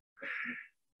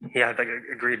 Yeah, I think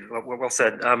I agreed. Well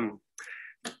said.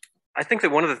 I think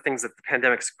that one of the things that the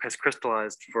pandemic has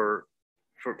crystallized for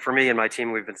me and my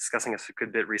team, we've been discussing this a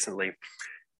good bit recently,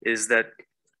 is that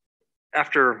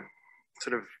after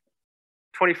sort of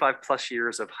 25 plus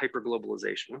years of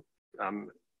hyperglobalization, and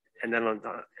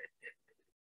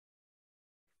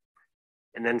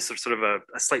then sort of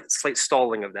a slight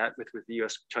stalling of that with the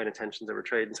US-China tensions over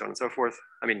trade and so on and so forth.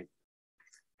 I mean,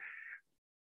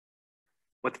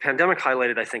 what the pandemic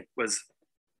highlighted, I think, was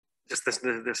just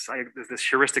this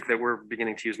heuristic that we're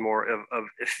beginning to use more of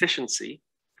efficiency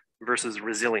versus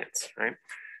resilience, right?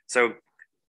 So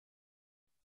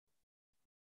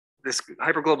this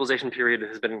hyperglobalization period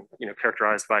has been,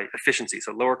 characterized by efficiency,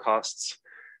 so lower costs,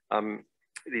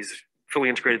 these fully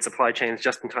integrated supply chains,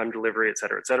 just-in-time delivery, et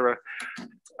cetera,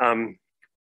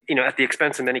 at the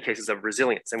expense in many cases of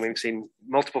resilience. And we've seen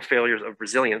multiple failures of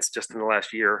resilience just in the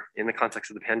last year in the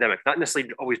context of the pandemic, not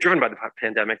necessarily always driven by the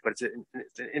pandemic, but it's an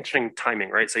interesting timing,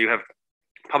 right? So you have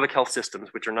public health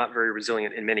systems, which are not very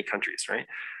resilient in many countries, right?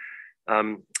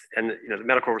 And the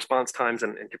medical response times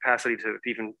and capacity to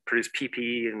even produce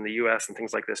PPE in the US and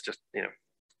things like this, just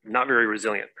not very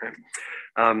resilient.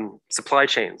 Right? Supply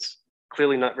chains,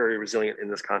 clearly not very resilient in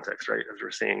this context, right? As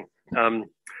we're seeing.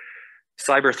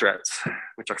 Cyber threats,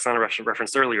 which Oksana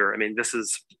referenced earlier. I mean, this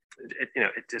is,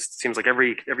 it just seems like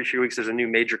every few weeks there's a new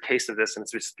major case of this, and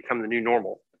it's just become the new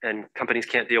normal, and companies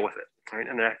can't deal with it, right?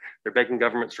 And they're begging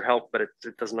governments for help, but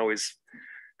it doesn't always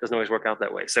work out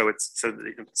that way. So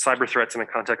cyber threats in a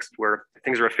context where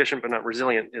things are efficient but not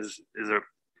resilient is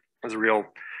a real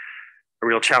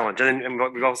challenge. And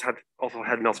we've also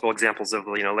had multiple examples of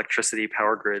electricity,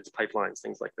 power grids, pipelines,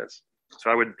 things like this.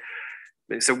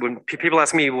 So when people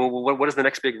ask me, well, what is the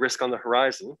next big risk on the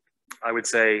horizon? I would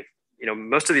say,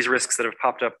 most of these risks that have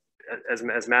popped up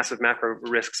as massive macro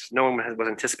risks, no one was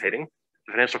anticipating.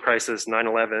 The financial crisis,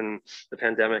 9/11, the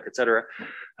pandemic, et cetera.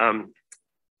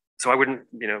 So I wouldn't,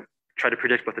 try to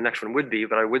predict what the next one would be,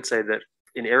 but I would say that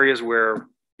in areas where,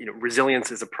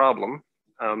 resilience is a problem,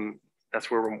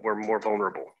 that's where we're more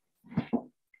vulnerable.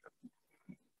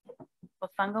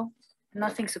 Wolfango,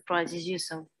 nothing surprises you,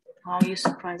 so how are you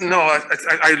surprised? No,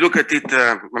 I look at it,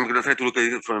 I'm going to try to look at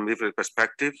it from a different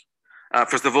perspective.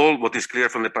 First of all, what is clear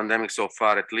from the pandemic so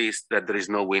far, at least, that there is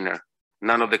no winner.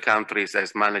 None of the countries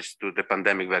has managed the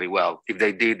pandemic very well. If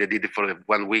they did it for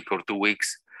 1 week or 2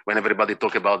 weeks, when everybody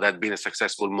talked about that being a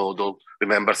successful model.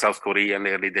 Remember South Korea in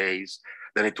the early days,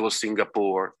 then it was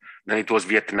Singapore, then it was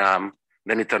Vietnam,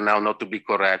 then it turned out not to be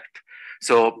correct.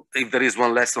 So if there is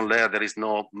one lesson there is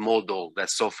no model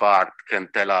that so far can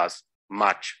tell us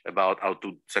much about how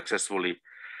to successfully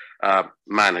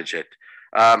manage it.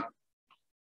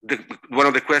 One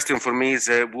of the questions for me is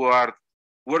who are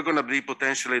going to be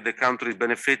potentially the countries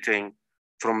benefiting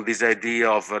from this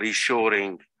idea of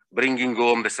reshoring, bringing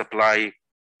home the supply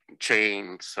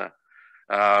chains,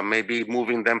 maybe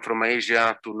moving them from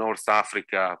Asia to North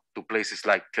Africa, to places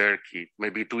like Turkey,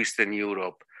 maybe to Eastern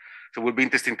Europe. So it will be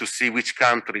interesting to see which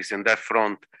countries in that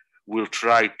front will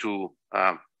try to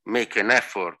make an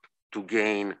effort to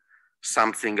gain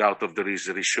something out of the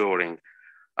reshoring.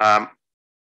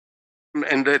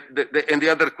 And the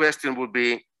other question would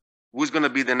be, who's going to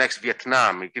be the next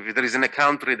Vietnam? If there is a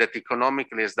country that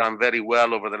economically has done very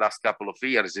well over the last couple of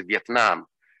years, it's Vietnam.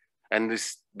 And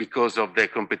it's because of the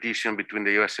competition between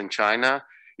the US and China,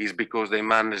 is because they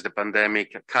managed the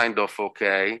pandemic kind of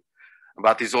okay,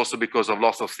 but it's also because of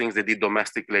lots of things they did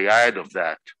domestically ahead of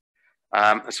that.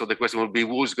 So the question will be,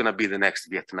 who's going to be the next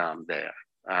Vietnam there?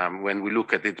 When we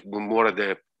look at it more at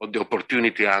the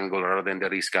opportunity angle rather than the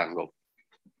risk angle.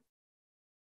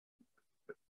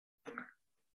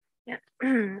 Yeah.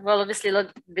 Well, obviously, a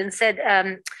lot been said.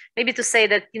 Maybe to say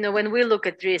that, when we look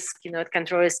at risk, at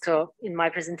control risk, so in my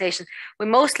presentation, we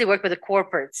mostly work with the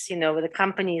corporates, with the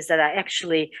companies that are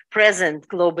actually present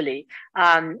globally.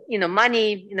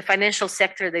 Money in the financial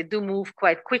sector, they do move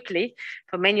quite quickly.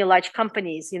 For many large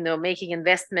companies, making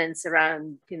investments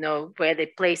around, where they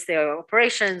place their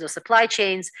operations or supply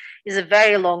chains is a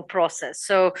very long process.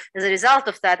 So as a result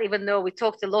of that, even though we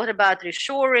talked a lot about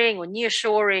reshoring or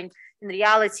nearshoring, in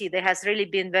reality, there has really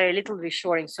been very little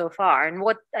reshoring so far. And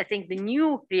what I think the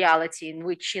new reality in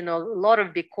which, a lot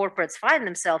of big corporates find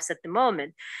themselves at the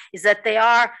moment is that they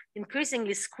are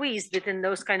increasingly squeezed within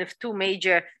those kind of two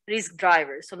major risk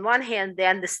drivers. On one hand, they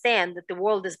understand that the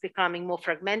world is becoming more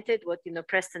fragmented, what,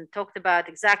 Preston talked about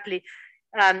exactly.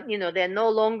 They're no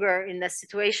longer in a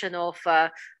situation of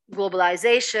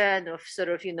globalization, of sort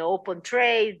of, open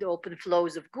trade, open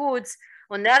flows of goods.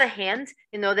 On the other hand,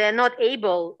 they're not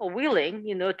able or willing,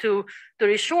 to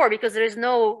reshore because there is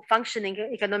no functioning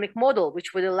economic model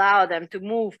which would allow them to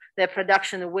move their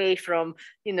production away from,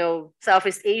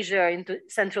 Southeast Asia into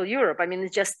Central Europe. I mean,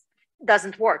 it just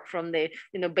doesn't work from the,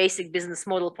 basic business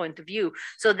model point of view.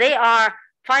 So they are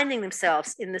finding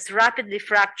themselves in this rapidly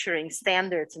fracturing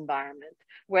standards environment,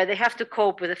 where they have to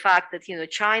cope with the fact that,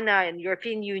 China and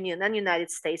European Union and United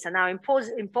States are now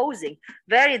imposing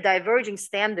very diverging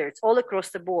standards all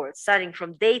across the board, starting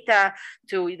from data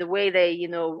to the way they,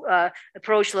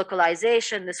 approach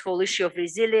localization, this whole issue of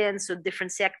resilience of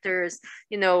different sectors,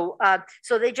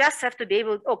 so they just have to be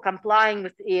able to complying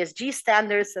with ESG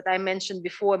standards that I mentioned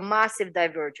before, massive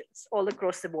divergence all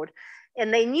across the board.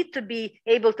 And they need to be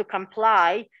able to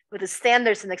comply with the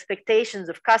standards and expectations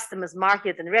of customers,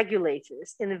 market, and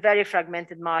regulators in a very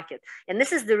fragmented market. And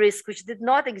this is the risk which did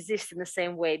not exist in the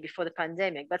same way before the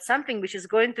pandemic, but something which is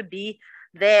going to be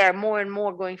there more and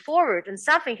more going forward, and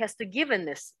something has to give in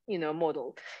this,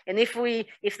 model. And if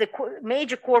the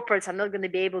major corporates are not going to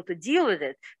be able to deal with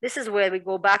it, this is where we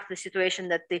go back to the situation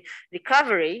that the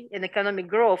recovery in economic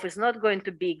growth is not going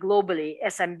to be globally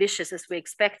as ambitious as we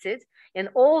expected, and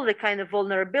all the kind of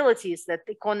vulnerabilities that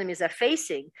economies are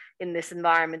facing in this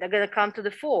environment are going to come to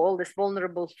the fore. All these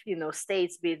vulnerable,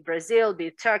 states, be it Brazil, be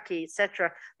it Turkey,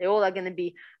 etc., they all are going to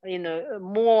be,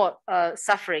 more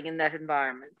suffering in that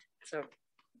environment. So.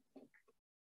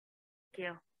 Thank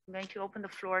you. I'm going to open the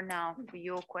floor now for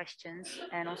your questions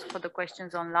and also for the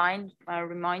questions online. I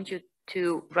remind you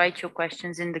to write your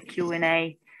questions in the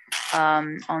Q&A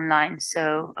online.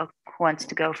 So who wants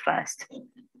to go first?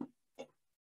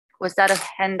 Was that a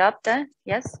hand up there?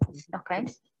 Yes? Okay.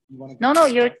 No,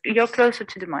 you're closer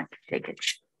to the mic. Take it.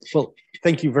 Well,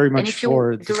 thank you very much. And if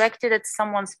you direct it at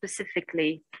someone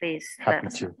specifically, please. Happy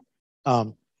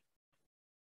to.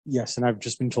 Yes, and I've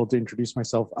just been told to introduce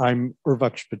myself. I'm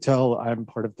Urvaksh Patel. I'm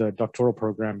part of the doctoral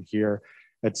program here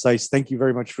at SAIS. Thank you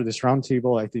very much for this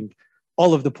roundtable. I think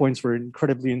all of the points were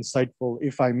incredibly insightful.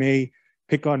 If I may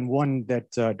pick on one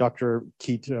that Dr.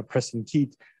 Keat, Preston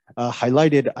Keat,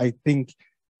 highlighted, I think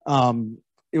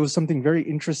it was something very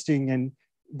interesting, and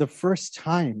the first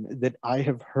time that I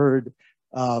have heard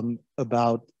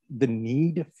about the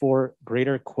need for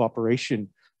greater cooperation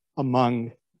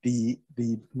among the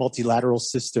multilateral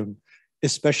system,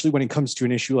 especially when it comes to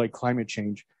an issue like climate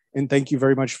change. And thank you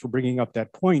very much for bringing up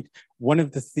that point. One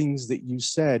of the things that you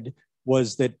said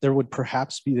was that there would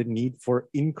perhaps be the need for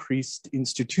increased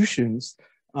institutions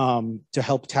to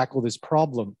help tackle this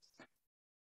problem.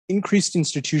 Increased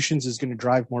institutions is going to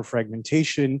drive more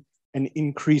fragmentation and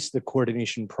increase the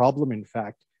coordination problem, in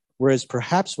fact, whereas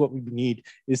perhaps what we need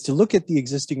is to look at the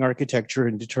existing architecture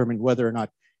and determine whether or not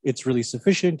it's really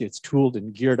sufficient, it's tooled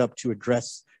and geared up to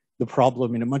address the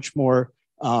problem in a much more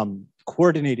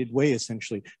coordinated way,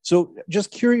 essentially. So just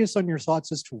curious on your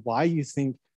thoughts as to why you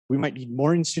think we might need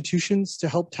more institutions to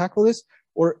help tackle this,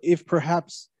 or if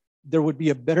perhaps there would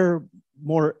be a better,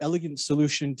 more elegant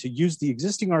solution to use the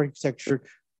existing architecture,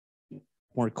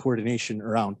 more coordination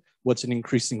around what's an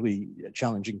increasingly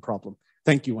challenging problem.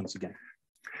 Thank you once again.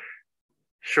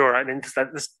 Sure, I mean,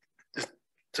 this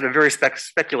sort of very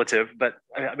speculative, but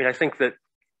I mean, I think that,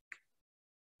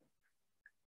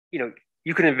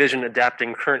 you can envision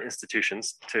adapting current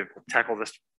institutions to tackle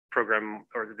this program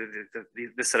or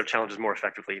this set of challenges more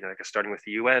effectively, I guess starting with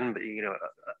the UN, but,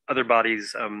 other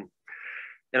bodies. And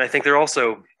I think there are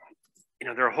also,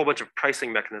 there are a whole bunch of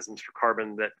pricing mechanisms for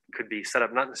carbon that could be set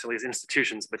up, not necessarily as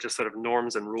institutions, but just sort of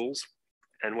norms and rules.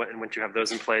 And once you have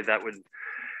those in play, that would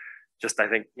just, I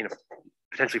think,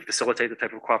 potentially facilitate the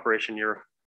type of cooperation you're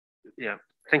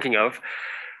thinking of.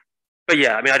 But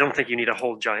yeah, I mean, I don't think you need a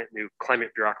whole giant new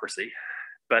climate bureaucracy,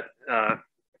 but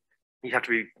you have to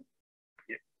be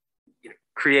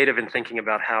creative in thinking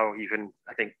about how you can,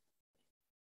 I think,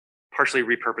 partially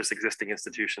repurpose existing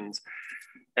institutions.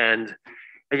 And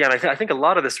again, I think a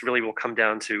lot of this really will come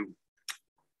down to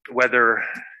whether,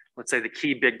 let's say, the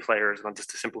key big players, and just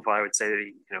to simplify, I would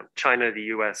say, China, the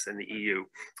US, and the EU,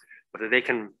 whether they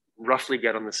can roughly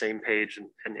get on the same page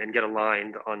and get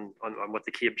aligned on what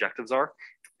the key objectives are.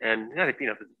 And I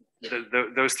think,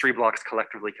 those three blocks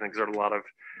collectively can exert a lot of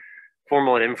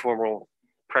formal and informal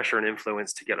pressure and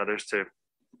influence to get others to,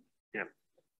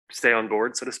 stay on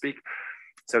board, so to speak.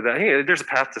 So that, there's a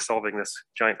path to solving this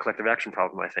giant collective action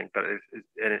problem, I think. But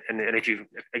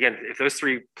if those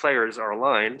three players are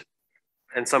aligned,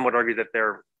 and some would argue that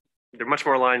they're much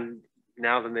more aligned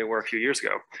now than they were a few years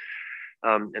ago.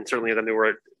 And certainly than they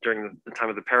were during the time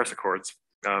of the Paris Accords.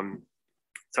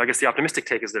 So I guess the optimistic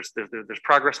take is there's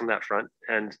progress on that front.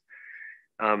 And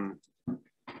are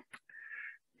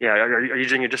you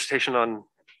doing your dissertation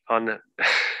on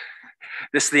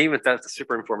this theme? That's a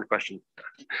super informed question.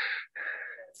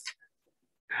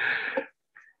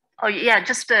 Oh yeah,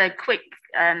 just a quick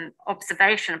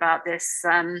observation about this.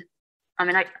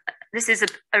 This is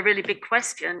a really big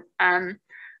question, and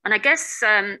I guess.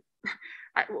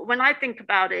 When I think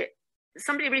about it,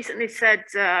 somebody recently said,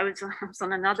 I was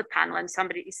on another panel, and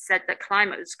somebody said that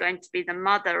climate is going to be the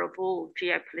mother of all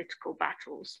geopolitical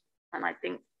battles. And I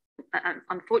think,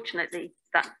 unfortunately,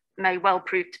 that may well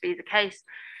prove to be the case.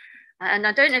 And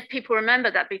I don't know if people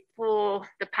remember that before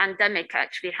the pandemic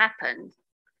actually happened,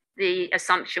 the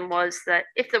assumption was that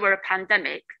if there were a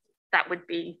pandemic, that would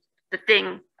be the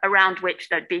thing around which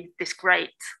there'd be this great,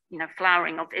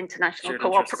 flowering of international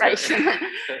cooperation,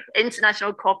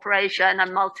 international cooperation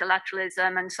and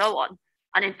multilateralism and so on.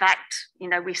 And in fact,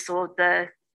 we saw the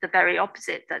very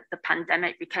opposite, that the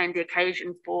pandemic became the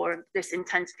occasion for this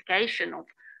intensification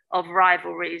of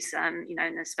rivalries, and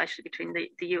especially between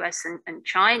the US and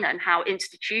China, and how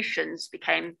institutions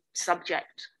became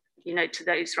subject, to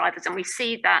those rivals. And we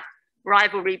see that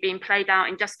rivalry being played out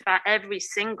in just about every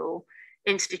single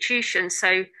institution.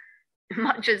 So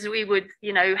much as we would,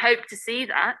 hope to see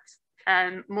that,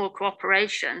 more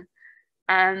cooperation,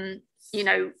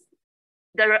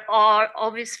 there are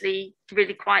obviously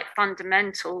really quite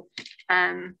fundamental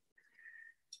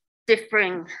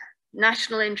differing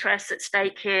national interests at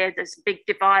stake here. There's a big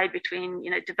divide between,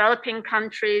 developing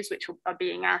countries, which are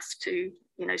being asked to,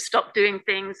 stop doing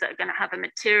things that are going to have a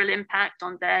material impact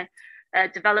on their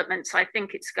development. So I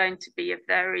think it's going to be a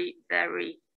very,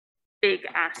 very big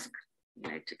ask,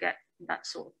 to get that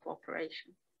sort of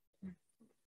cooperation.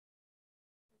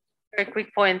 Very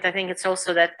quick point. I think it's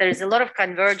also that there is a lot of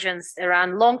convergence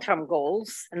around long-term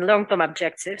goals and long-term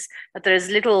objectives, but there is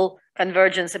little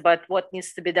convergence about what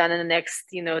needs to be done in the next,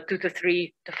 2 to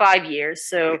 3 to 5 years.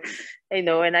 So,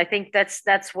 and I think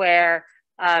that's where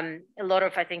a lot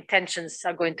of, tensions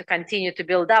are going to continue to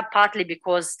build up, partly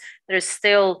because there's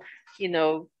still,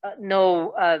 no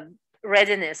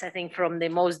readiness, from the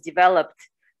most developed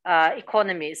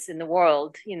economies in the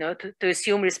world, to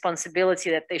assume responsibility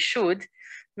that they should,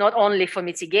 not only for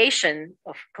mitigation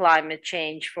of climate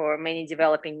change for many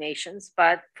developing nations,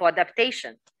 but for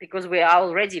adaptation, because we are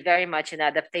already very much in the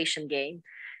adaptation game.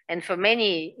 And for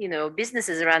many,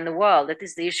 businesses around the world, that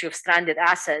is the issue of stranded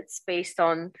assets based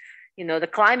on, the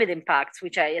climate impacts,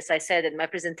 which as I said in my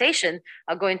presentation,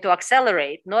 are going to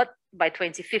accelerate, not by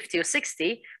 2050 or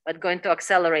 60, but going to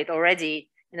accelerate already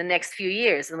in the next few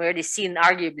years. And we already seen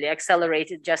arguably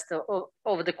accelerated just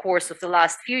over the course of the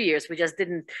last few years. We just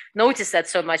didn't notice that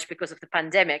so much because of the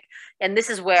pandemic. And this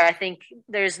is where I think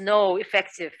there is no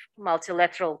effective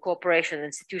multilateral cooperation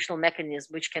institutional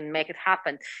mechanism which can make it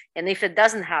happen. And if it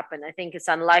doesn't happen, I think it's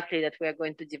unlikely that we are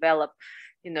going to develop,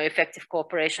 effective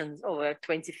cooperation over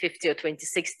 2050 or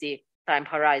 2060 time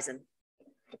horizon.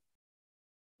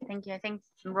 Thank you. I think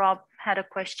Rob had a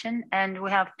question, and we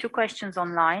have 2 questions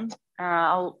online.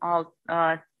 I'll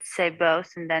say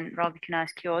both, and then Rob, you can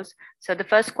ask yours. So the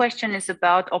first question is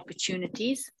about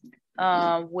opportunities,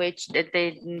 which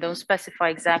they don't specify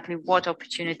exactly what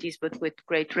opportunities, but with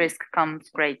great risk comes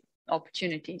great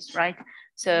opportunities, right?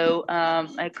 So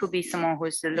it could be someone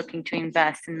who's looking to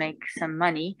invest and make some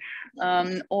money,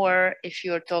 or if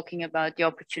you're talking about the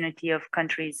opportunity of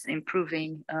countries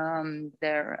improving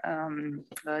their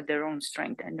own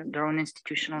strength and their own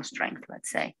institutional strength,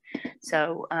 let's say.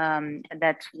 So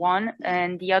that's one.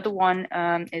 And the other one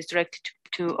is directed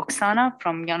to Oksana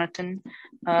from Jonathan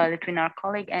Litwin, our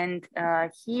colleague. And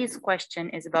his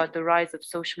question is about the rise of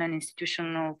social and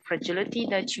institutional fragility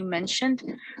that you mentioned.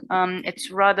 It's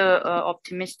rather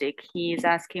optimistic. He is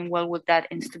asking, well, would that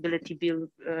instability be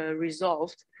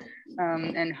resolved,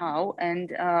 and how?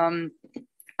 And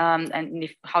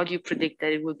how do you predict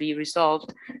that it will be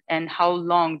resolved? And how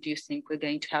long do you think we're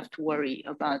going to have to worry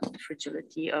about the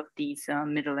fragility of these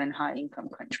middle and high income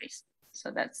countries? So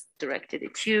that's directed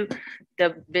at you.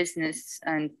 The business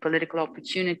and political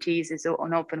opportunities is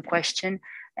an open question.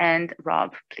 And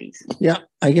Rob, please. Yeah,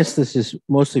 I guess this is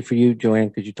mostly for you, Joanne,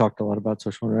 because you talked a lot about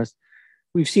social unrest.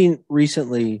 We've seen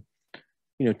recently,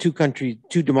 2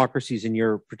 democracies in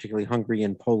Europe, particularly Hungary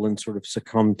and Poland, sort of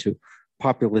succumb to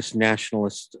populist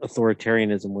nationalist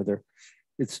authoritarianism, where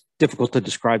it's difficult to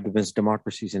describe them as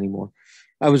democracies anymore.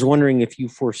 I was wondering if you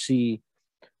foresee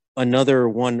another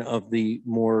one of the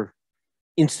more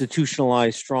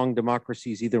institutionalized, strong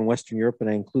democracies, either in Western Europe, and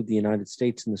I include the United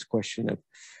States in this question, of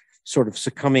sort of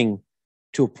succumbing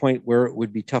to a point where it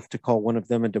would be tough to call one of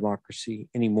them a democracy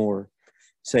anymore,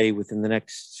 say within the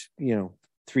next,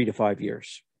 3 to 5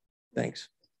 years. Thanks.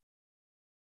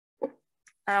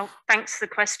 Thanks for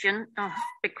the question. Oh,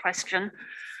 big question.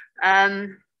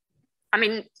 I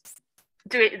mean,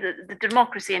 the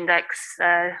democracy index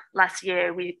last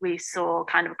year, we saw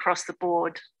kind of across the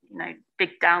board,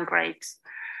 big downgrades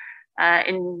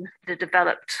in the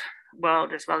developed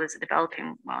world as well as the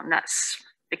developing world. And that's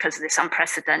because of this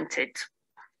unprecedented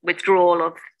withdrawal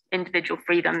of individual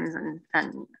freedoms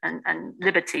and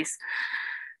liberties.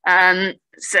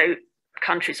 So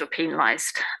countries were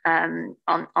penalized on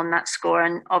that score.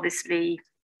 And obviously,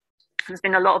 there's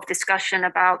been a lot of discussion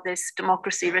about this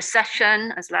democracy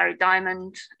recession, as Larry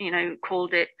Diamond,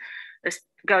 called it, as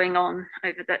going on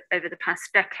over the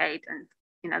past decade. And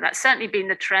That's certainly been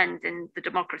the trend in the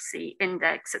democracy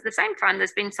index. At the same time,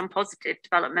 there's been some positive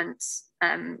developments,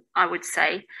 I would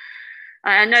say.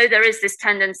 I know there is this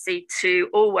tendency to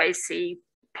always see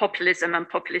populism and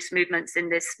populist movements in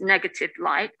this negative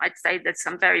light. I'd say there's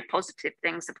some very positive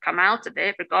things have come out of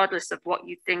it, regardless of what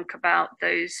you think about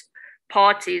those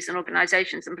parties and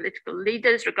organizations and political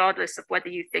leaders, regardless of whether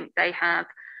you think they have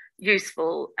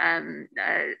useful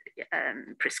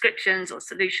prescriptions or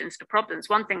solutions to problems.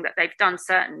 One thing that they've done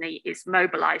certainly is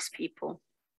mobilize people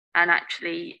and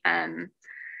actually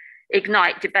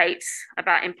ignite debates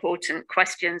about important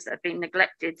questions that have been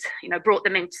neglected, brought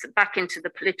them back into the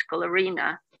political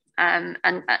arena, and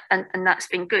that's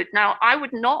been good. Now, I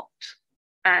would not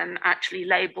actually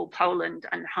label Poland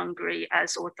and Hungary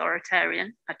as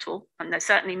authoritarian at all, and they're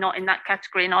certainly not in that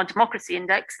category in our democracy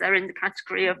index. They're in the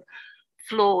category of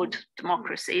flawed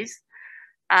democracies.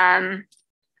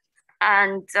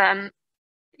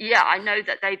 Yeah, I know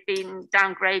that they've been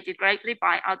downgraded greatly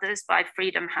by others, by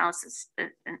freedom houses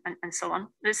and so on.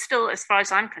 There's still, as far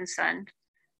as I'm concerned,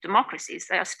 democracies.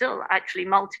 They are still actually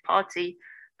multi-party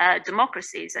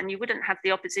democracies, and you wouldn't have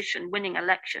the opposition winning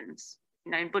elections,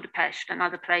 in Budapest and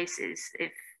other places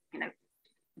if,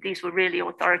 these were really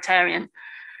authoritarian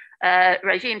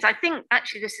regimes. I think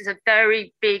actually this is a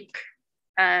very big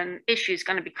issue, is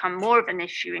going to become more of an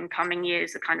issue in coming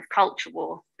years, the kind of culture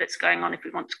war that's going on, if we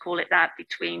want to call it that,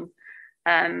 between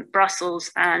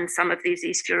Brussels and some of these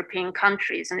East European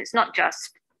countries. And it's not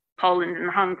just Poland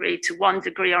and Hungary. To one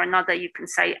degree or another, you can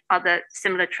say other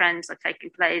similar trends are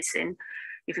taking place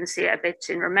you can see it a bit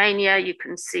in Romania, you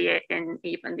can see it in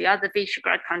even the other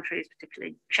Visegrad countries,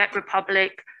 particularly Czech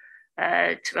Republic,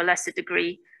 to a lesser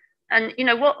degree. And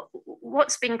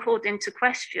what's been called into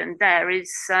question there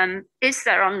is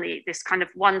there only this kind of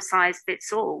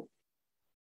one-size-fits-all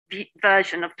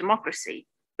version of democracy,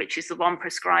 which is the one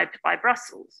prescribed by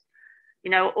Brussels,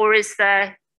 or is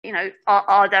there,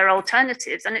 are there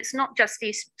alternatives? And it's not just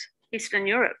Eastern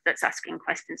Europe that's asking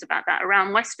questions about that.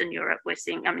 Around Western Europe, we're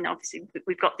seeing, obviously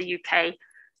we've got the UK,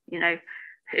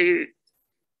 who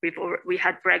we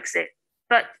had Brexit,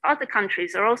 but other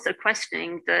countries are also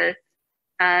questioning the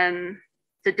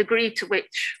degree to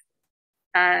which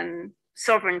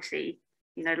sovereignty,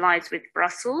 lies with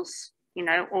Brussels,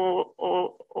 or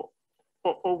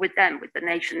with them, with the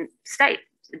nation state.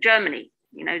 Germany,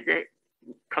 the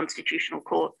Constitutional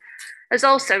Court has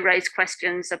also raised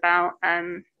questions about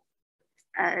the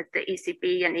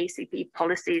ECB and ECB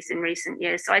policies in recent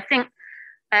years. So I think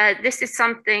this is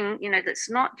something, that's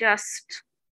not just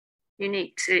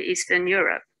unique to Eastern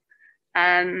Europe.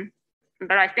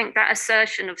 But I think that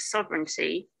assertion of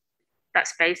sovereignty,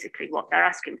 that's basically what they're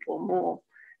asking for, more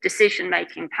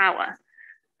decision-making power.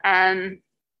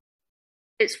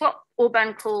 It's what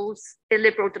Orban calls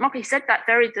illiberal democracy. He said that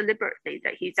very deliberately,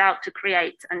 that he's out to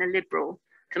create an illiberal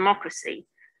democracy.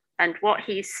 And what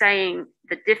he's saying,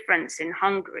 the difference in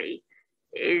Hungary,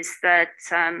 is that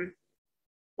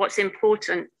what's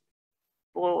important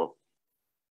for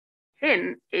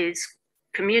him is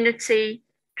community,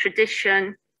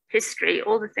 tradition, history,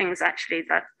 all the things actually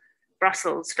that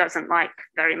Brussels doesn't like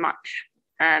very much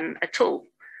at all.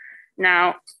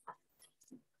 Now,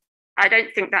 I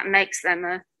don't think that makes them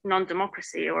a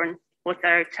non-democracy or an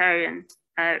authoritarian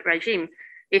regime.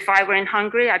 If I were in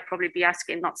Hungary, I'd probably be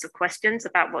asking lots of questions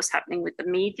about what's happening with the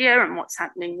media and what's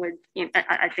happening with,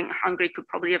 I think Hungary could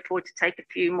probably afford to take a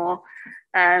few more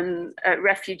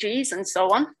refugees and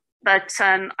so on. But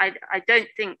I don't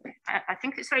think, I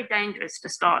think it's very dangerous to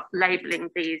start labeling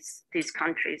these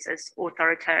countries as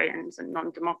authoritarians and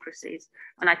non-democracies.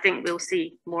 And I think we'll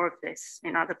see more of this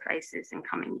in other places in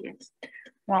coming years.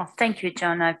 Well, thank you,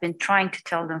 Joan. I've been trying to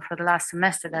tell them for the last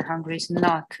semester that Hungary is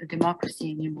not a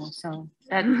democracy anymore. So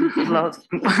that blows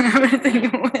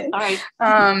everything away. All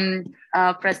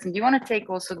right. Preston, do you want to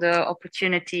take also the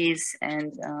opportunities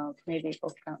and maybe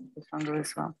Wolfango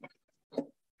as well?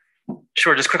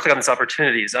 Sure, just quickly on these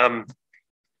opportunities.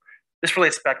 This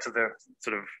relates back to the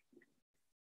sort of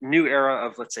new era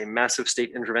of, let's say, massive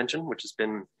state intervention, which has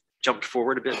been jumped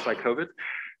forward a bit by COVID,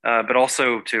 but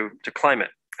also to climate.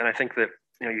 And I think that,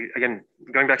 again,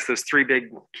 going back to those three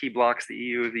big key blocks, the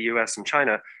EU, the US, and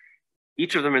China,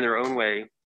 each of them in their own way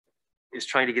is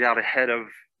trying to get out ahead of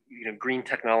green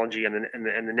technology and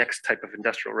the next type of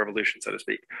industrial revolution, so to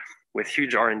speak, with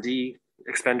huge R&D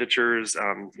expenditures,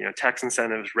 tax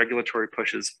incentives, regulatory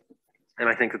pushes. And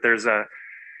I think that there's a,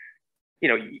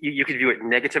 you could view it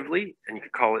negatively and you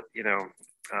could call it,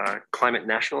 climate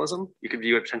nationalism. You could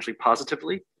view it potentially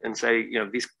positively and say,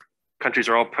 these countries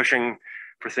are all pushing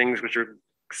for things which are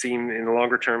seen in the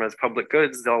longer term as public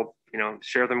goods. They'll,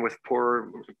 share them with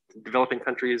poor developing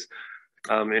countries.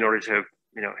 in order to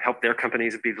help their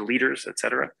companies be the leaders, et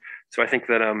cetera. So I think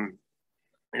that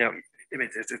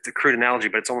it's a crude analogy,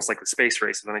 but it's almost like the space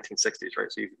race of the 1960s,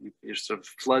 right? So you sort of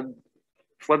flood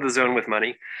the zone with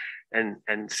money,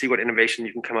 and see what innovation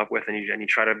you can come up with, and you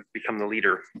try to become the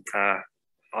leader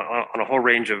on a whole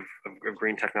range of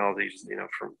green technologies.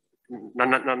 From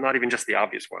not even just the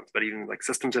obvious ones, but even like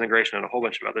systems integration and a whole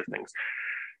bunch of other things.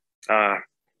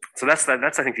 So that's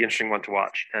I think the interesting one to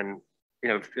watch. And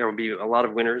there will be a lot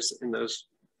of winners in those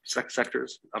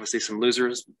sectors. Obviously, some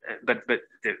losers, but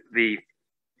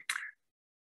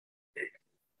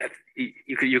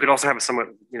you could also have a somewhat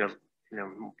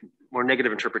more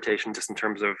negative interpretation, just in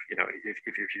terms of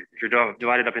if you're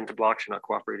divided up into blocks, you're not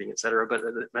cooperating, et cetera. But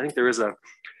I think there is a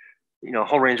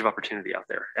whole range of opportunity out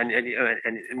there, and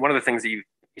one of the things that you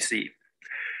see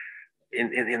in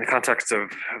the context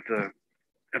of the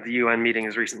UN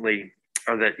meetings recently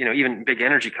are that even big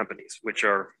energy companies, which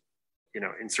are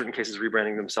in certain cases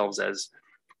rebranding themselves as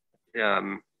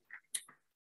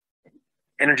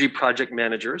energy project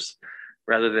managers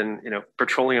rather than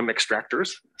petroleum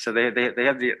extractors. So they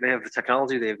have the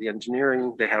technology, they have the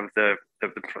engineering, they have the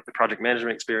project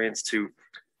management experience to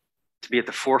be at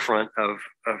the forefront of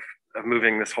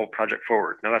moving this whole project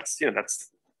forward. Now that's you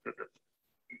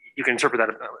can interpret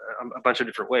that a bunch of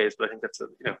different ways, but I think that's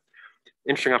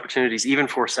interesting opportunities even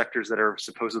for sectors that are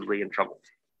supposedly in trouble.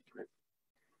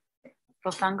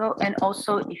 Wolfango, and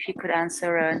also if you could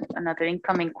answer another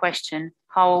incoming question,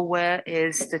 how aware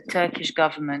is the Turkish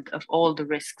government of all the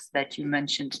risks that you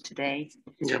mentioned today,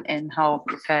 and how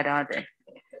prepared are they?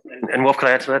 And Wolf, can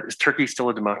I add to that? Is Turkey still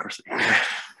a democracy?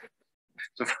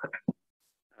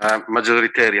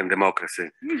 Majoritarian democracy,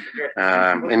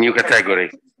 a new category,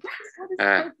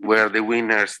 where the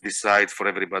winners decide for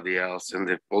everybody else,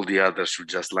 and all the others should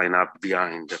just line up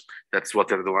behind. That's what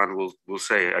Erdogan will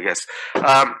say, I guess.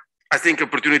 I think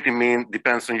opportunity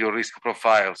depends on your risk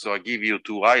profile. So I give you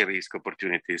two high risk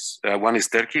opportunities. One is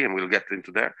Turkey, and we'll get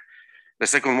into that. The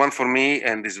second one for me,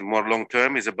 and this is more long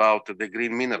term, is about the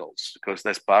green minerals, because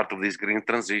that's part of this green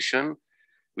transition.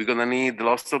 We're gonna need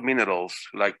lots of minerals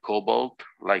like cobalt,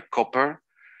 like copper.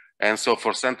 And so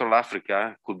for Central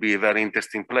Africa, could be a very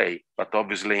interesting play. But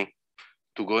obviously,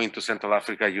 to go into Central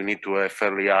Africa, you need to have a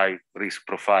fairly high risk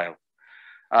profile.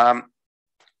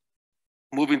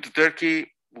 Moving to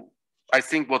Turkey, I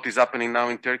think what is happening now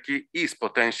in Turkey is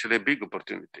potentially a big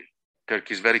opportunity.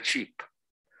 Turkey is very cheap.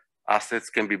 Assets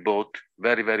can be bought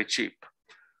very, very cheap.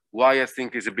 Why I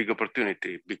think is a big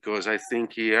opportunity? Because I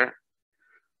think here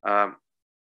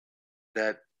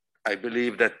that I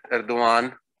believe that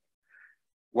Erdogan,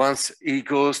 once he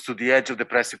goes to the edge of the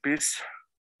precipice,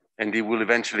 and he will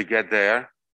eventually get there,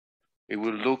 he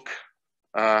will look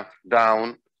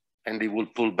down and he will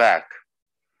pull back.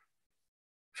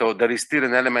 So there is still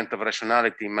an element of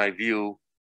rationality, in my view,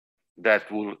 that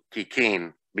will kick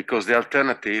in, because the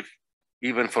alternative,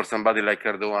 even for somebody like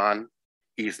Erdogan,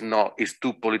 is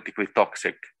too politically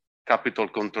toxic. Capital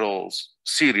controls,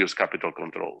 serious capital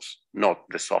controls, not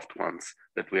the soft ones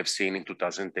that we have seen in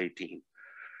 2018.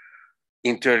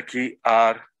 In Turkey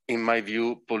are, in my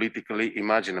view, politically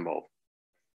imaginable.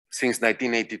 Since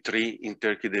 1983, in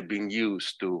Turkey, they've been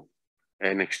used to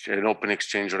an open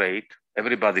exchange rate.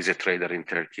 Everybody's a trader in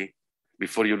Turkey.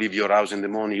 Before you leave your house in the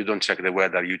morning, you don't check the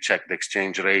weather, you check the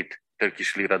exchange rate,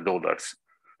 Turkish lira, dollars.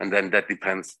 And then that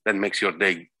depends, that makes your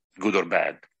day good or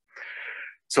bad.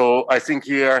 So I think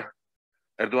here,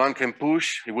 Erdogan can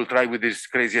push, he will try with this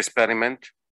crazy experiment,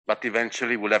 but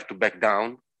eventually will have to back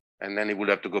down, and then he will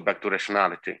have to go back to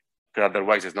rationality. Because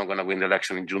otherwise, he's not going to win the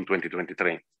election in June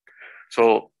 2023.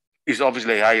 So it's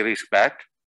obviously a high risk bet,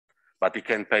 but it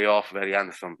can pay off very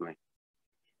handsomely.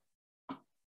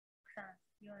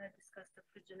 You want to discuss the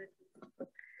fragility?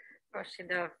 Gosh,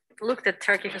 looked at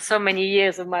Turkey for so many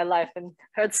years of my life and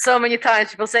heard so many times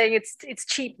people saying it's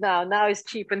cheap now it's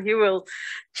cheap, and he will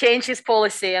change his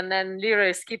policy, and then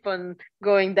liras keep on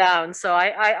going down. So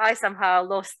I somehow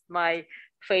lost my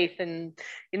faith in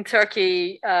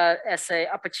Turkey as an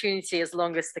opportunity as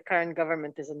long as the current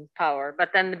government is in power.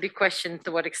 But then the big question,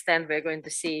 to what extent we're going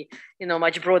to see,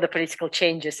 much broader political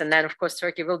changes, and then of course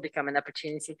Turkey will become an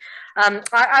opportunity.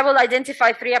 I will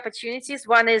identify three opportunities.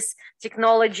 One is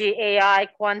technology, AI,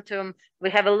 quantum. We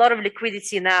have a lot of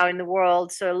liquidity now in the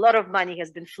world, so a lot of money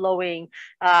has been flowing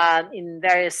in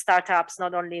various startups,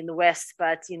 not only in the West,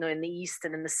 but in the East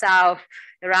and in the South,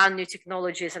 around new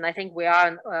technologies. And I think we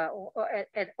are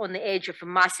on the edge of a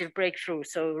massive breakthrough.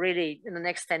 So really, in the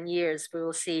next 10 years, we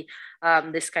will see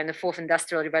this kind of fourth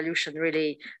industrial revolution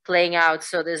really playing out.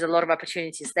 So there's a lot of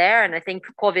opportunities there. And I think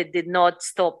COVID did not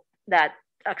stop that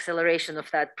acceleration of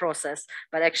that process,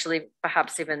 but actually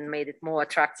perhaps even made it more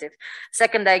attractive.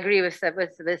 Second, I agree with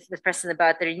Preston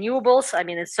about the renewables. I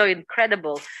mean, it's so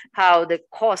incredible how the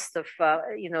cost of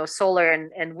solar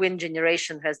and wind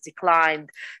generation has declined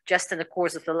just in the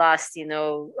course of the last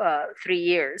 3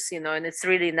 years, and it's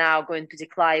really now going to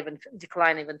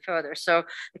decline even further. So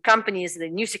the companies, the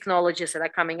new technologies that are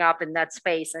coming up in that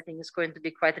space, I think is going to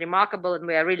be quite remarkable. And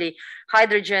we are really,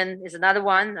 hydrogen is another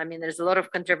one. I mean, there's a lot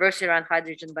of controversy around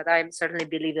hydrogen, but I certainly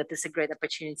believe that this is a great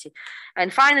opportunity.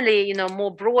 And finally,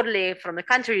 more broadly from the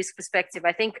country's perspective,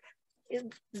 I think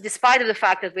despite of the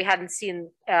fact that we hadn't seen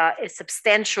a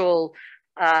substantial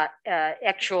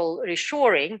actual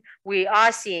reshoring, we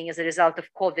are seeing as a result of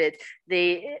COVID,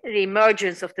 the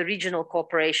emergence of the regional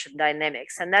cooperation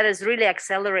dynamics. And that is really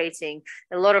accelerating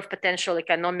a lot of potential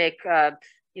economic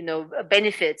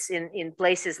benefits in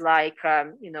places like,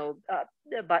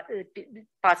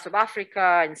 parts of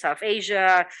Africa and South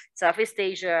Asia, Southeast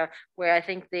Asia, where I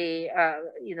think the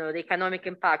economic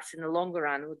impacts in the longer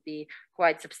run would be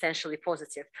quite substantially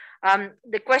positive.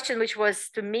 The question which was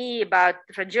to me about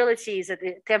fragility, is it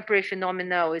a temporary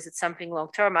phenomenon, or is it something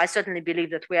long-term? I certainly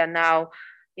believe that we are now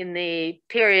in the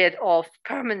period of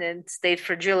permanent state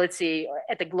fragility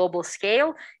at a global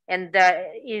scale. And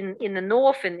in the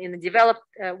North and in the developed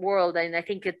world, and I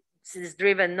think it is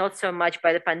driven not so much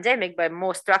by the pandemic, but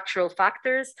more structural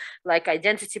factors like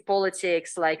identity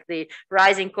politics, like the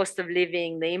rising cost of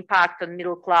living, the impact on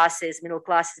middle classes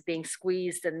being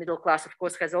squeezed. And middle class, of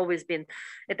course, has always been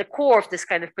at the core of this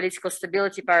kind of political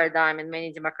stability paradigm in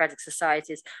many democratic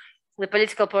societies. The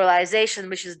political polarization,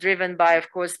 which is driven by,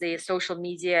 of course, the social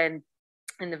media and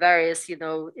the various,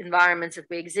 environments that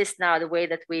we exist now, the way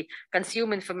that we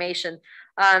consume information.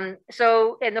 And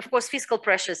of course, fiscal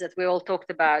pressures that we all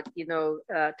talked about,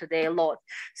 today a lot.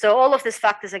 So all of these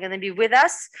factors are going to be with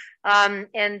us. And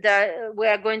we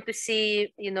are going to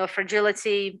see,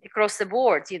 fragility across the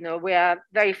board. We are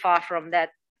very far from that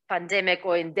pandemic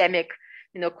or endemic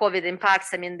COVID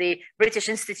impacts. I mean, the British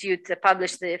Institute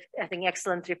published, I think,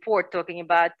 excellent report talking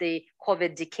about the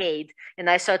COVID decade. And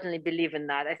I certainly believe in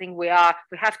that. I think we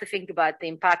have to think about the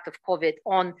impact of COVID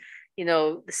on,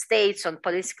 the states, on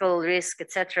political risk,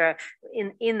 etc.,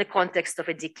 in the context of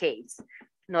a decade,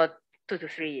 not 2 to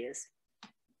 3 years.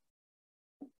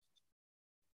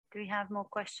 Do we have more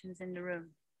questions in the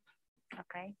room?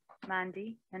 Okay,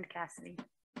 Mandy and Cassidy.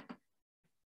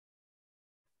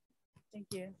 Thank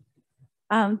you.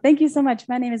 Thank you so much.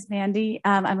 My name is Mandy.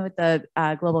 I'm with the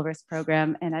Global Risk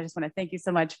Program, and I just want to thank you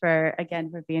so much for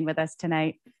being with us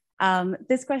tonight.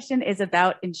 This question is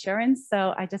about insurance,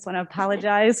 so I just want to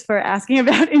apologize for asking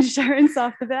about insurance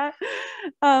off the bat.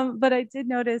 But I did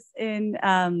notice in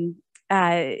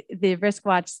the Risk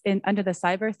Watch under the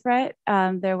cyber threat,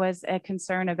 there was a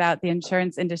concern about the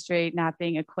insurance industry not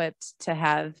being equipped to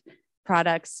have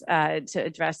products to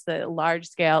address the large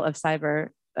scale of cyber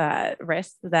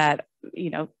risks that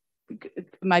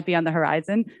might be on the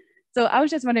horizon. So I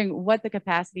was just wondering what the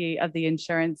capacity of the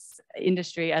insurance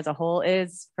industry as a whole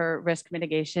is for risk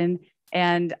mitigation.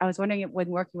 And I was wondering, when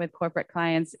working with corporate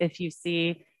clients, if you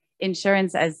see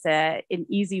insurance as an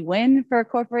easy win for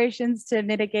corporations to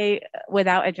mitigate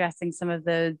without addressing some of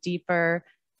the deeper,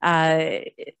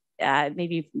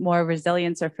 maybe more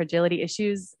resilience or fragility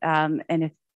issues,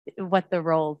 and what the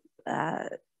role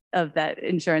of that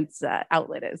insurance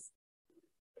outlet is.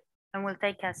 And we'll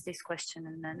take Cassidy's question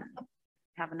and then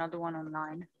have another one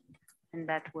online, and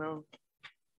that will.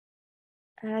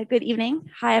 Good evening.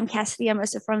 Hi, I'm Cassidy. I'm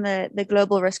also from the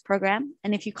Global Risk Program.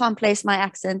 And if you can't place my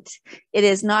accent, it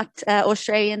is not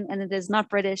Australian and it is not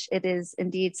British. It is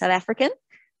indeed South African.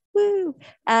 Woo!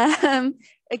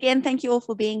 Again, thank you all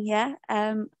for being here.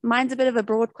 Mine's a bit of a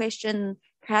broad question.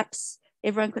 Perhaps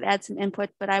everyone could add some input,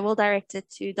 but I will direct it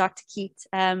to Dr. Keat.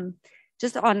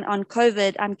 Just on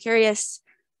COVID, I'm curious,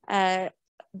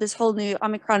 this whole new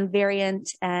Omicron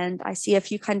variant, and I see a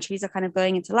few countries are kind of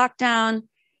going into lockdown.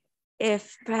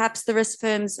 If perhaps the risk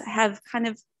firms have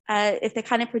if they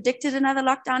kind of predicted another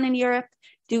lockdown in Europe,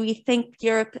 do we think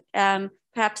Europe,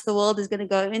 perhaps the world is going to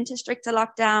go into stricter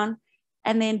lockdown?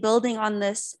 And then building on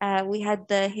this, we had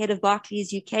the head of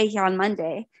Barclays UK here on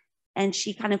Monday, and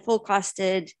she kind of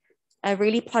forecasted a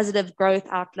really positive growth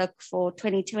outlook for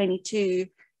 2022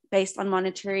 based on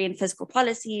monetary and fiscal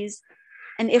policies.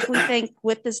 And if we think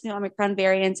with this new Omicron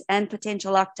variant and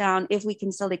potential lockdown, if we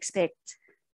can still expect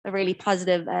a really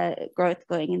positive growth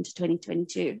going into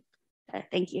 2022.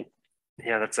 Thank you.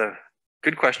 Yeah, that's a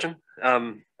good question.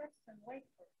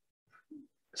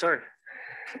 Sorry.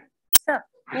 So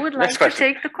who would like to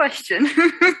take the question?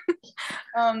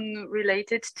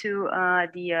 related to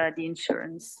the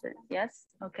insurance. Yes,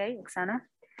 okay, Oksana.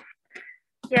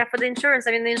 Yeah, for the insurance,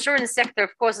 I mean, the insurance sector,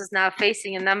 of course, is now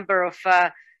facing a number of,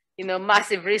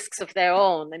 massive risks of their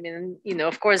own. I mean,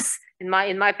 of course, in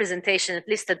my presentation, at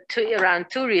least around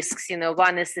two risks.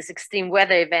 One is this extreme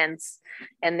weather events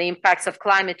and the impacts of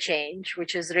climate change,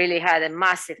 which has really had a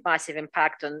massive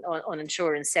impact on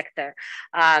insurance sector,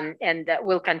 and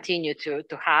will continue to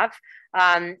have.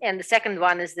 And the second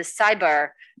one is the cyber,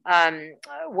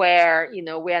 where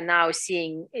we are now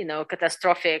seeing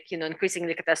catastrophic,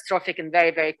 increasingly catastrophic and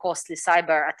very, very costly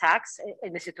cyber attacks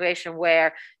in a situation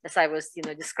where, as I was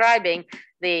describing,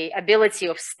 the ability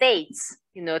of states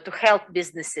to help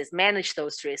businesses manage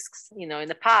those risks. In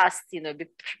the past,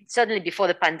 certainly before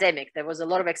the pandemic, there was a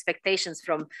lot of expectations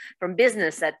from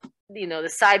business that the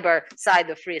cyber side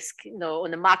of risk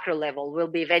on the macro level will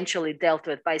be eventually dealt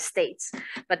with by states.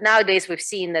 But nowadays we've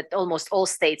seen that almost all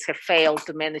states have failed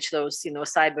to manage those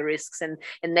cyber risks, and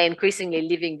they're increasingly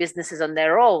leaving businesses on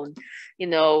their own,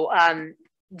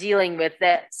 dealing with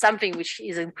something which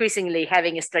is increasingly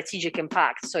having a strategic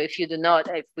impact. So if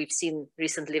we've seen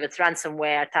recently with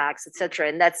ransomware attacks, etc.,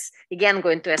 and that's again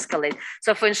going to escalate.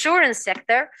 So for insurance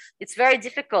sector, it's very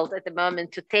difficult at the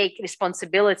moment to take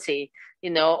responsibility,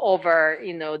 over,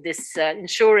 this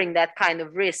ensuring that kind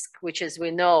of risk, which, as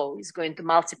we know, is going to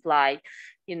multiply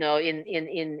in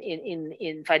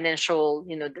financial,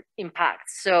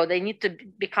 impacts. So they need to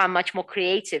become much more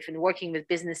creative in working with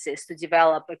businesses to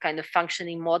develop a kind of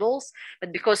functioning models.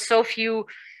 But because so few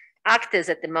actors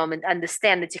at the moment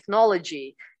understand the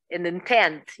technology and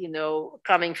intent,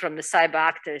 coming from the cyber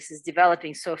actors is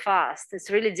developing so fast. It's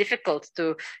really difficult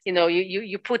to,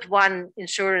 you put one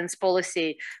insurance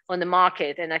policy on the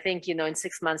market, and I think, in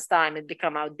 6 months' time, it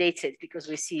become outdated because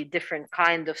we see different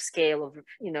kind of scale of,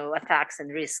 attacks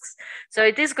and risks. So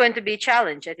it is going to be a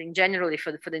challenge, I think, generally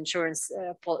for the insurance,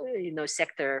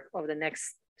 sector over the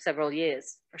next several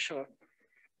years, for sure.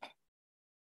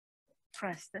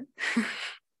 Preston.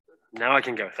 Now I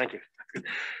can go. Thank you.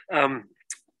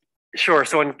 Sure.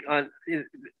 So I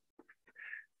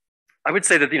would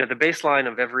say that the baseline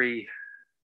of every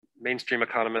mainstream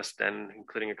economist, and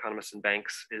including economists and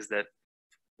banks, is that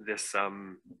this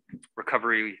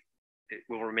recovery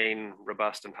will remain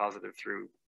robust and positive through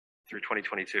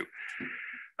 2022.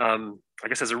 I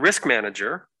guess as a risk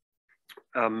manager,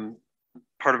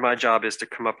 part of my job is to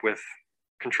come up with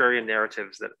contrarian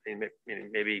narratives that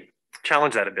maybe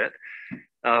challenge that a bit.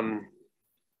 And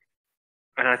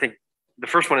I think the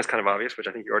first one is kind of obvious, which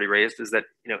I think you already raised, is that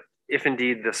if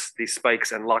indeed these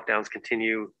spikes and lockdowns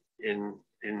continue in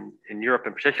Europe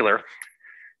in particular,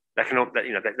 that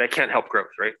can't help growth,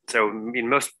 right? So I mean,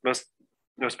 most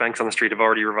banks on the street have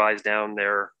already revised down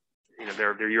their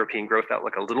European growth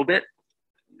outlook a little bit.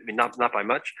 I mean, not by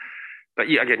much, but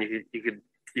yeah, again,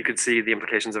 you could see the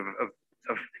implications of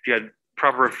if you had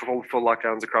proper full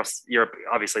lockdowns across Europe.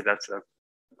 Obviously, that's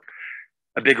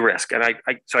a big risk. And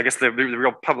so I guess the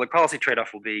real public policy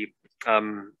trade-off will be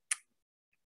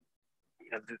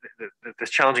this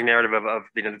challenging narrative of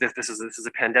this is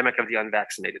a pandemic of the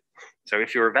unvaccinated. So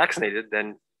if you're vaccinated,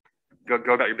 then go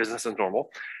about your business as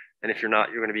normal. And if you're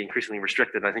not, you're going to be increasingly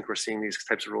restricted. I think we're seeing these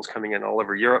types of rules coming in all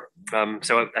over Europe.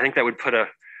 So I think that would put a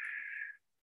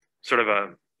sort of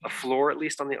a floor, at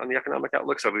least on the economic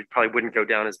outlook. So we probably wouldn't go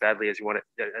down as badly as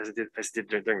it did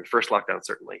during the first lockdown,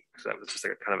 certainly. So that was just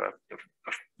like a kind of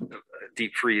a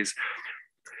deep freeze.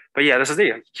 But yeah, this is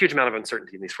a huge amount of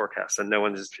uncertainty in these forecasts, and no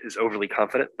one is overly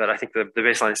confident. But I think the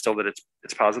baseline is still that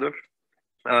it's positive.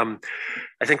 I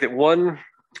think that one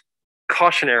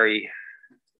cautionary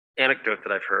anecdote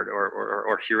that I've heard,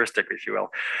 or heuristic, if you will,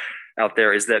 out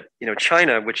there is that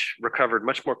China, which recovered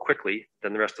much more quickly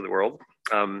than the rest of the world,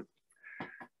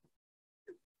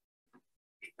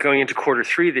 going into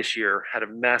Q3 this year, had a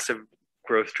massive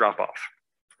growth drop off.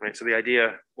 Right. So the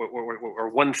idea, or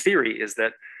one theory, is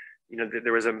that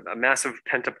there was a massive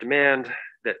pent up demand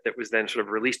that was then sort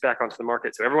of released back onto the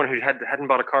market. So everyone who hadn't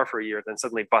bought a car for a year then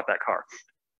suddenly bought that car.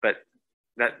 But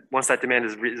that once that demand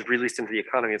is released into the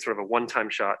economy, it's sort of a one-time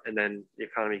shot, and then the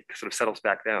economy sort of settles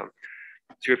back down.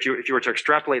 So if you were to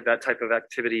extrapolate that type of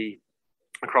activity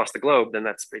across the globe, then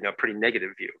that's a pretty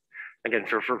negative view. Again,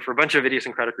 for a bunch of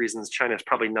idiosyncratic reasons, China is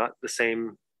probably not the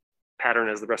same pattern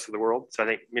as the rest of the world. So I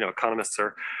think economists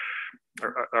are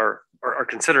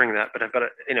considering that. But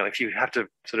if you have to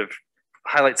sort of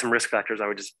highlight some risk factors, I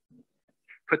would just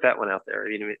put that one out there.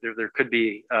 There could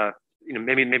be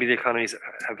maybe the economies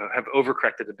have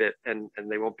overcorrected a bit, and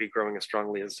they won't be growing as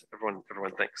strongly as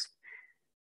everyone thinks.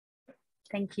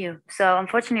 Thank you. So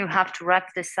unfortunately, we have to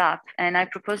wrap this up. And I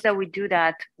propose that we do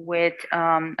that with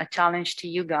a challenge to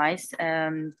you guys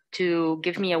to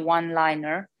give me a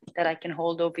one-liner that I can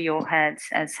hold over your heads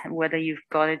as whether you've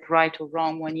got it right or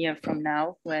wrong 1 year from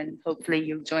now, when hopefully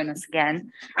you'll join us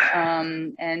again.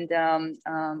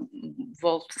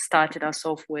 Wolf started us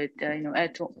off with,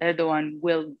 Erdogan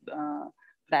will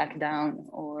back down,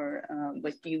 or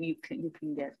but you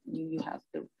have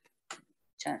the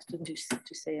chance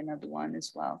to say another one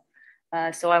as well.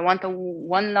 So I want a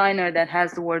one-liner that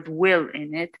has the word will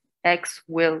in it. X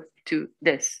will to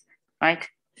this, right?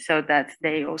 So that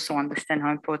they also understand how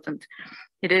important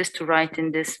it is to write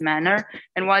in this manner.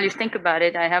 And while you think about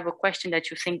it, I have a question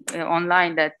that you think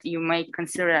online that you may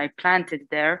consider I planted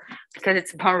there, because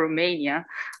it's about Romania,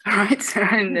 right?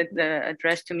 And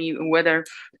addressed to me whether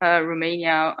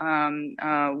Romania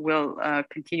will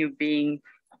continue being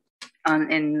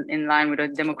in line with a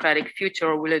democratic future,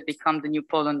 or will it become the new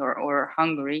Poland or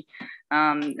Hungary?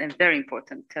 A very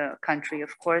important country,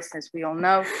 of course, as we all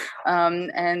know.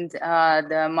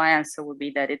 My answer would be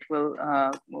that it will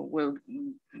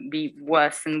be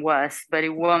worse and worse, but it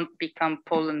won't become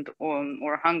Poland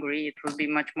or Hungary. It will be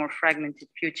much more fragmented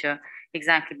future,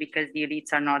 exactly because the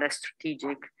elites are not as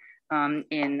strategic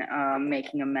in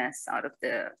making a mess out of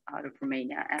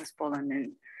Romania as Poland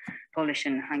and Polish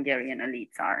and Hungarian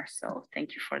elites are. So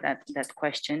thank you for that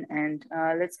question. And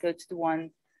let's go to the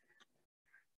one-liners,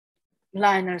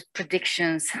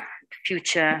 predictions,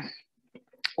 future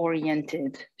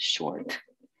oriented, short.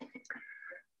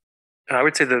 I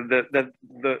would say the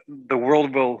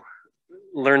world will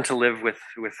learn to live with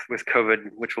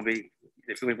COVID, which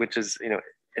is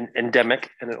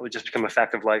endemic, and it will just become a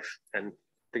fact of life, and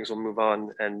things will move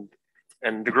on, and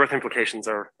the growth implications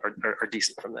are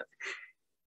decent from that.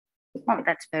 Oh,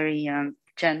 that's very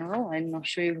general. I'm not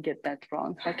sure you get that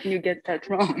wrong. How can you get that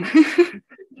wrong?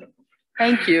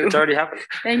 Thank you. It's already happened.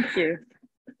 Thank you.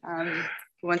 Who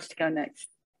wants to go next?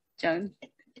 Joan?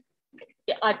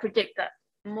 Yeah, I predict that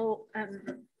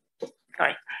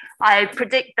I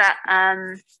predict that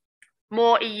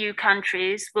more EU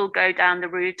countries will go down the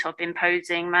route of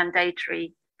imposing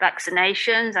mandatory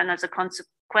vaccinations, and as a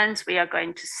consequence, we are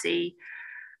going to see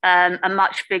a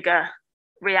much bigger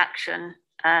reaction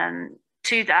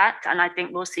to that, and I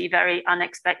think we'll see very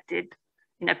unexpected,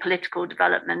 political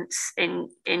developments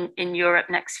in Europe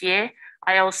next year.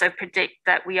 I also predict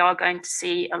that we are going to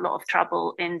see a lot of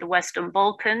trouble in the Western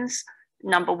Balkans.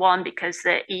 Number one, because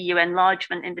the EU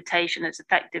enlargement invitation has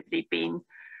effectively been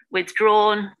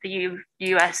withdrawn. The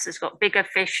US has got bigger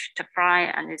fish to fry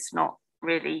and is not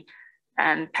really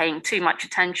paying too much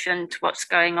attention to what's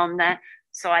going on there.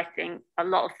 So I think a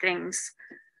lot of things,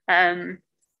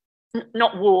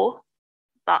 not war,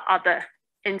 but other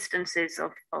instances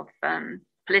of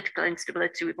political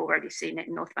instability, we've already seen it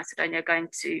in North Macedonia, going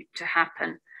to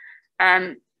happen.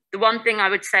 The one thing I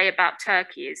would say about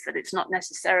Turkey is that it's not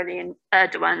necessarily in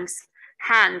Erdogan's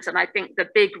hands. And I think the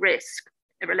big risk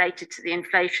related to the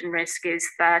inflation risk is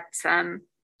that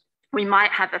we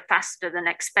might have a faster than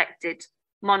expected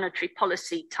monetary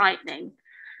policy tightening.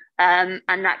 And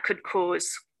that could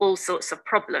cause all sorts of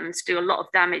problems, do a lot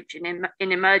of damage in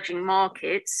emerging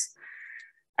markets,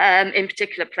 in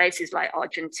particular places like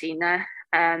Argentina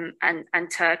and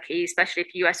Turkey, especially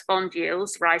if US bond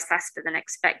yields rise faster than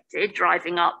expected,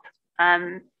 driving up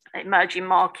emerging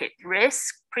market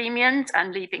risk premiums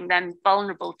and leaving them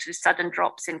vulnerable to sudden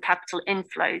drops in capital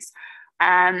inflows.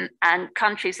 And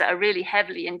countries that are really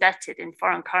heavily indebted in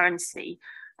foreign currency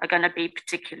are going to be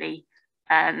particularly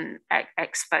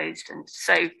exposed. And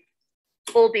so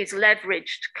all these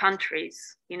leveraged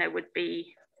countries, would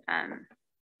be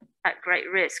at great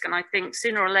risk. And I think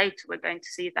sooner or later, we're going to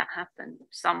see that happen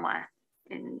somewhere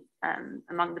in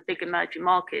among the big emerging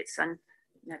markets and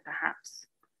perhaps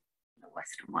the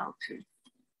Western world too.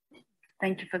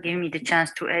 Thank you for giving me the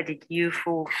chance to edit you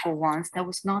for once. That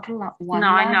was not a lot. No,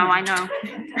 I know.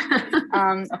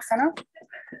 Oksana?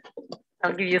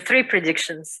 I'll give you 3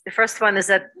 predictions. The first one is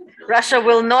that Russia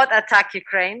will not attack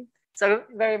Ukraine. So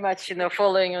very much,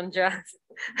 following on Joan's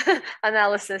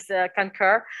analysis,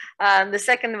 concur. The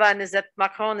second one is that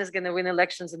Macron is going to win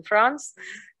elections in France.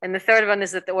 And the third one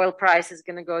is that the oil price is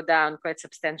going to go down quite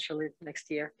substantially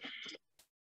next year.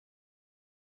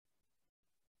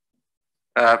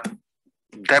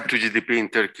 Debt to GDP in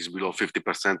Turkey is below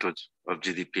 50% of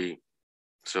GDP.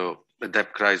 So the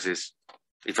debt crisis,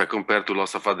 if I compare to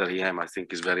lots of other EM, I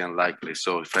think is very unlikely.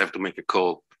 So if I have to make a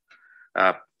call,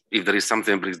 if there is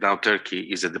something that brings down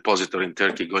Turkey, is a depositor in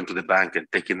Turkey going to the bank and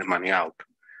taking the money out.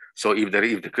 So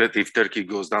if Turkey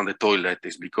goes down the toilet,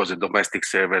 it's because the domestic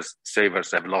savers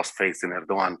have lost faith in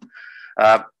Erdogan.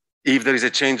 If there is a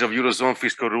change of Eurozone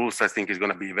fiscal rules, I think it's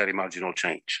going to be a very marginal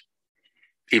change,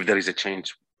 if there is a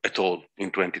change at all in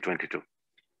 2022.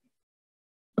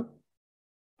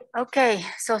 Okay,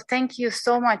 so thank you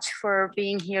so much for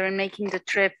being here and making the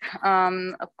trip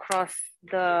across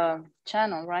the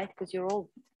channel, right? Because you're all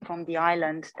from the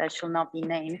island that shall not be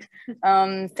named.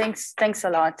 Thanks a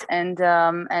lot, and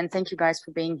thank you guys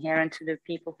for being here, and to the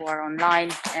people who are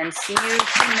online. And see you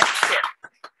next year.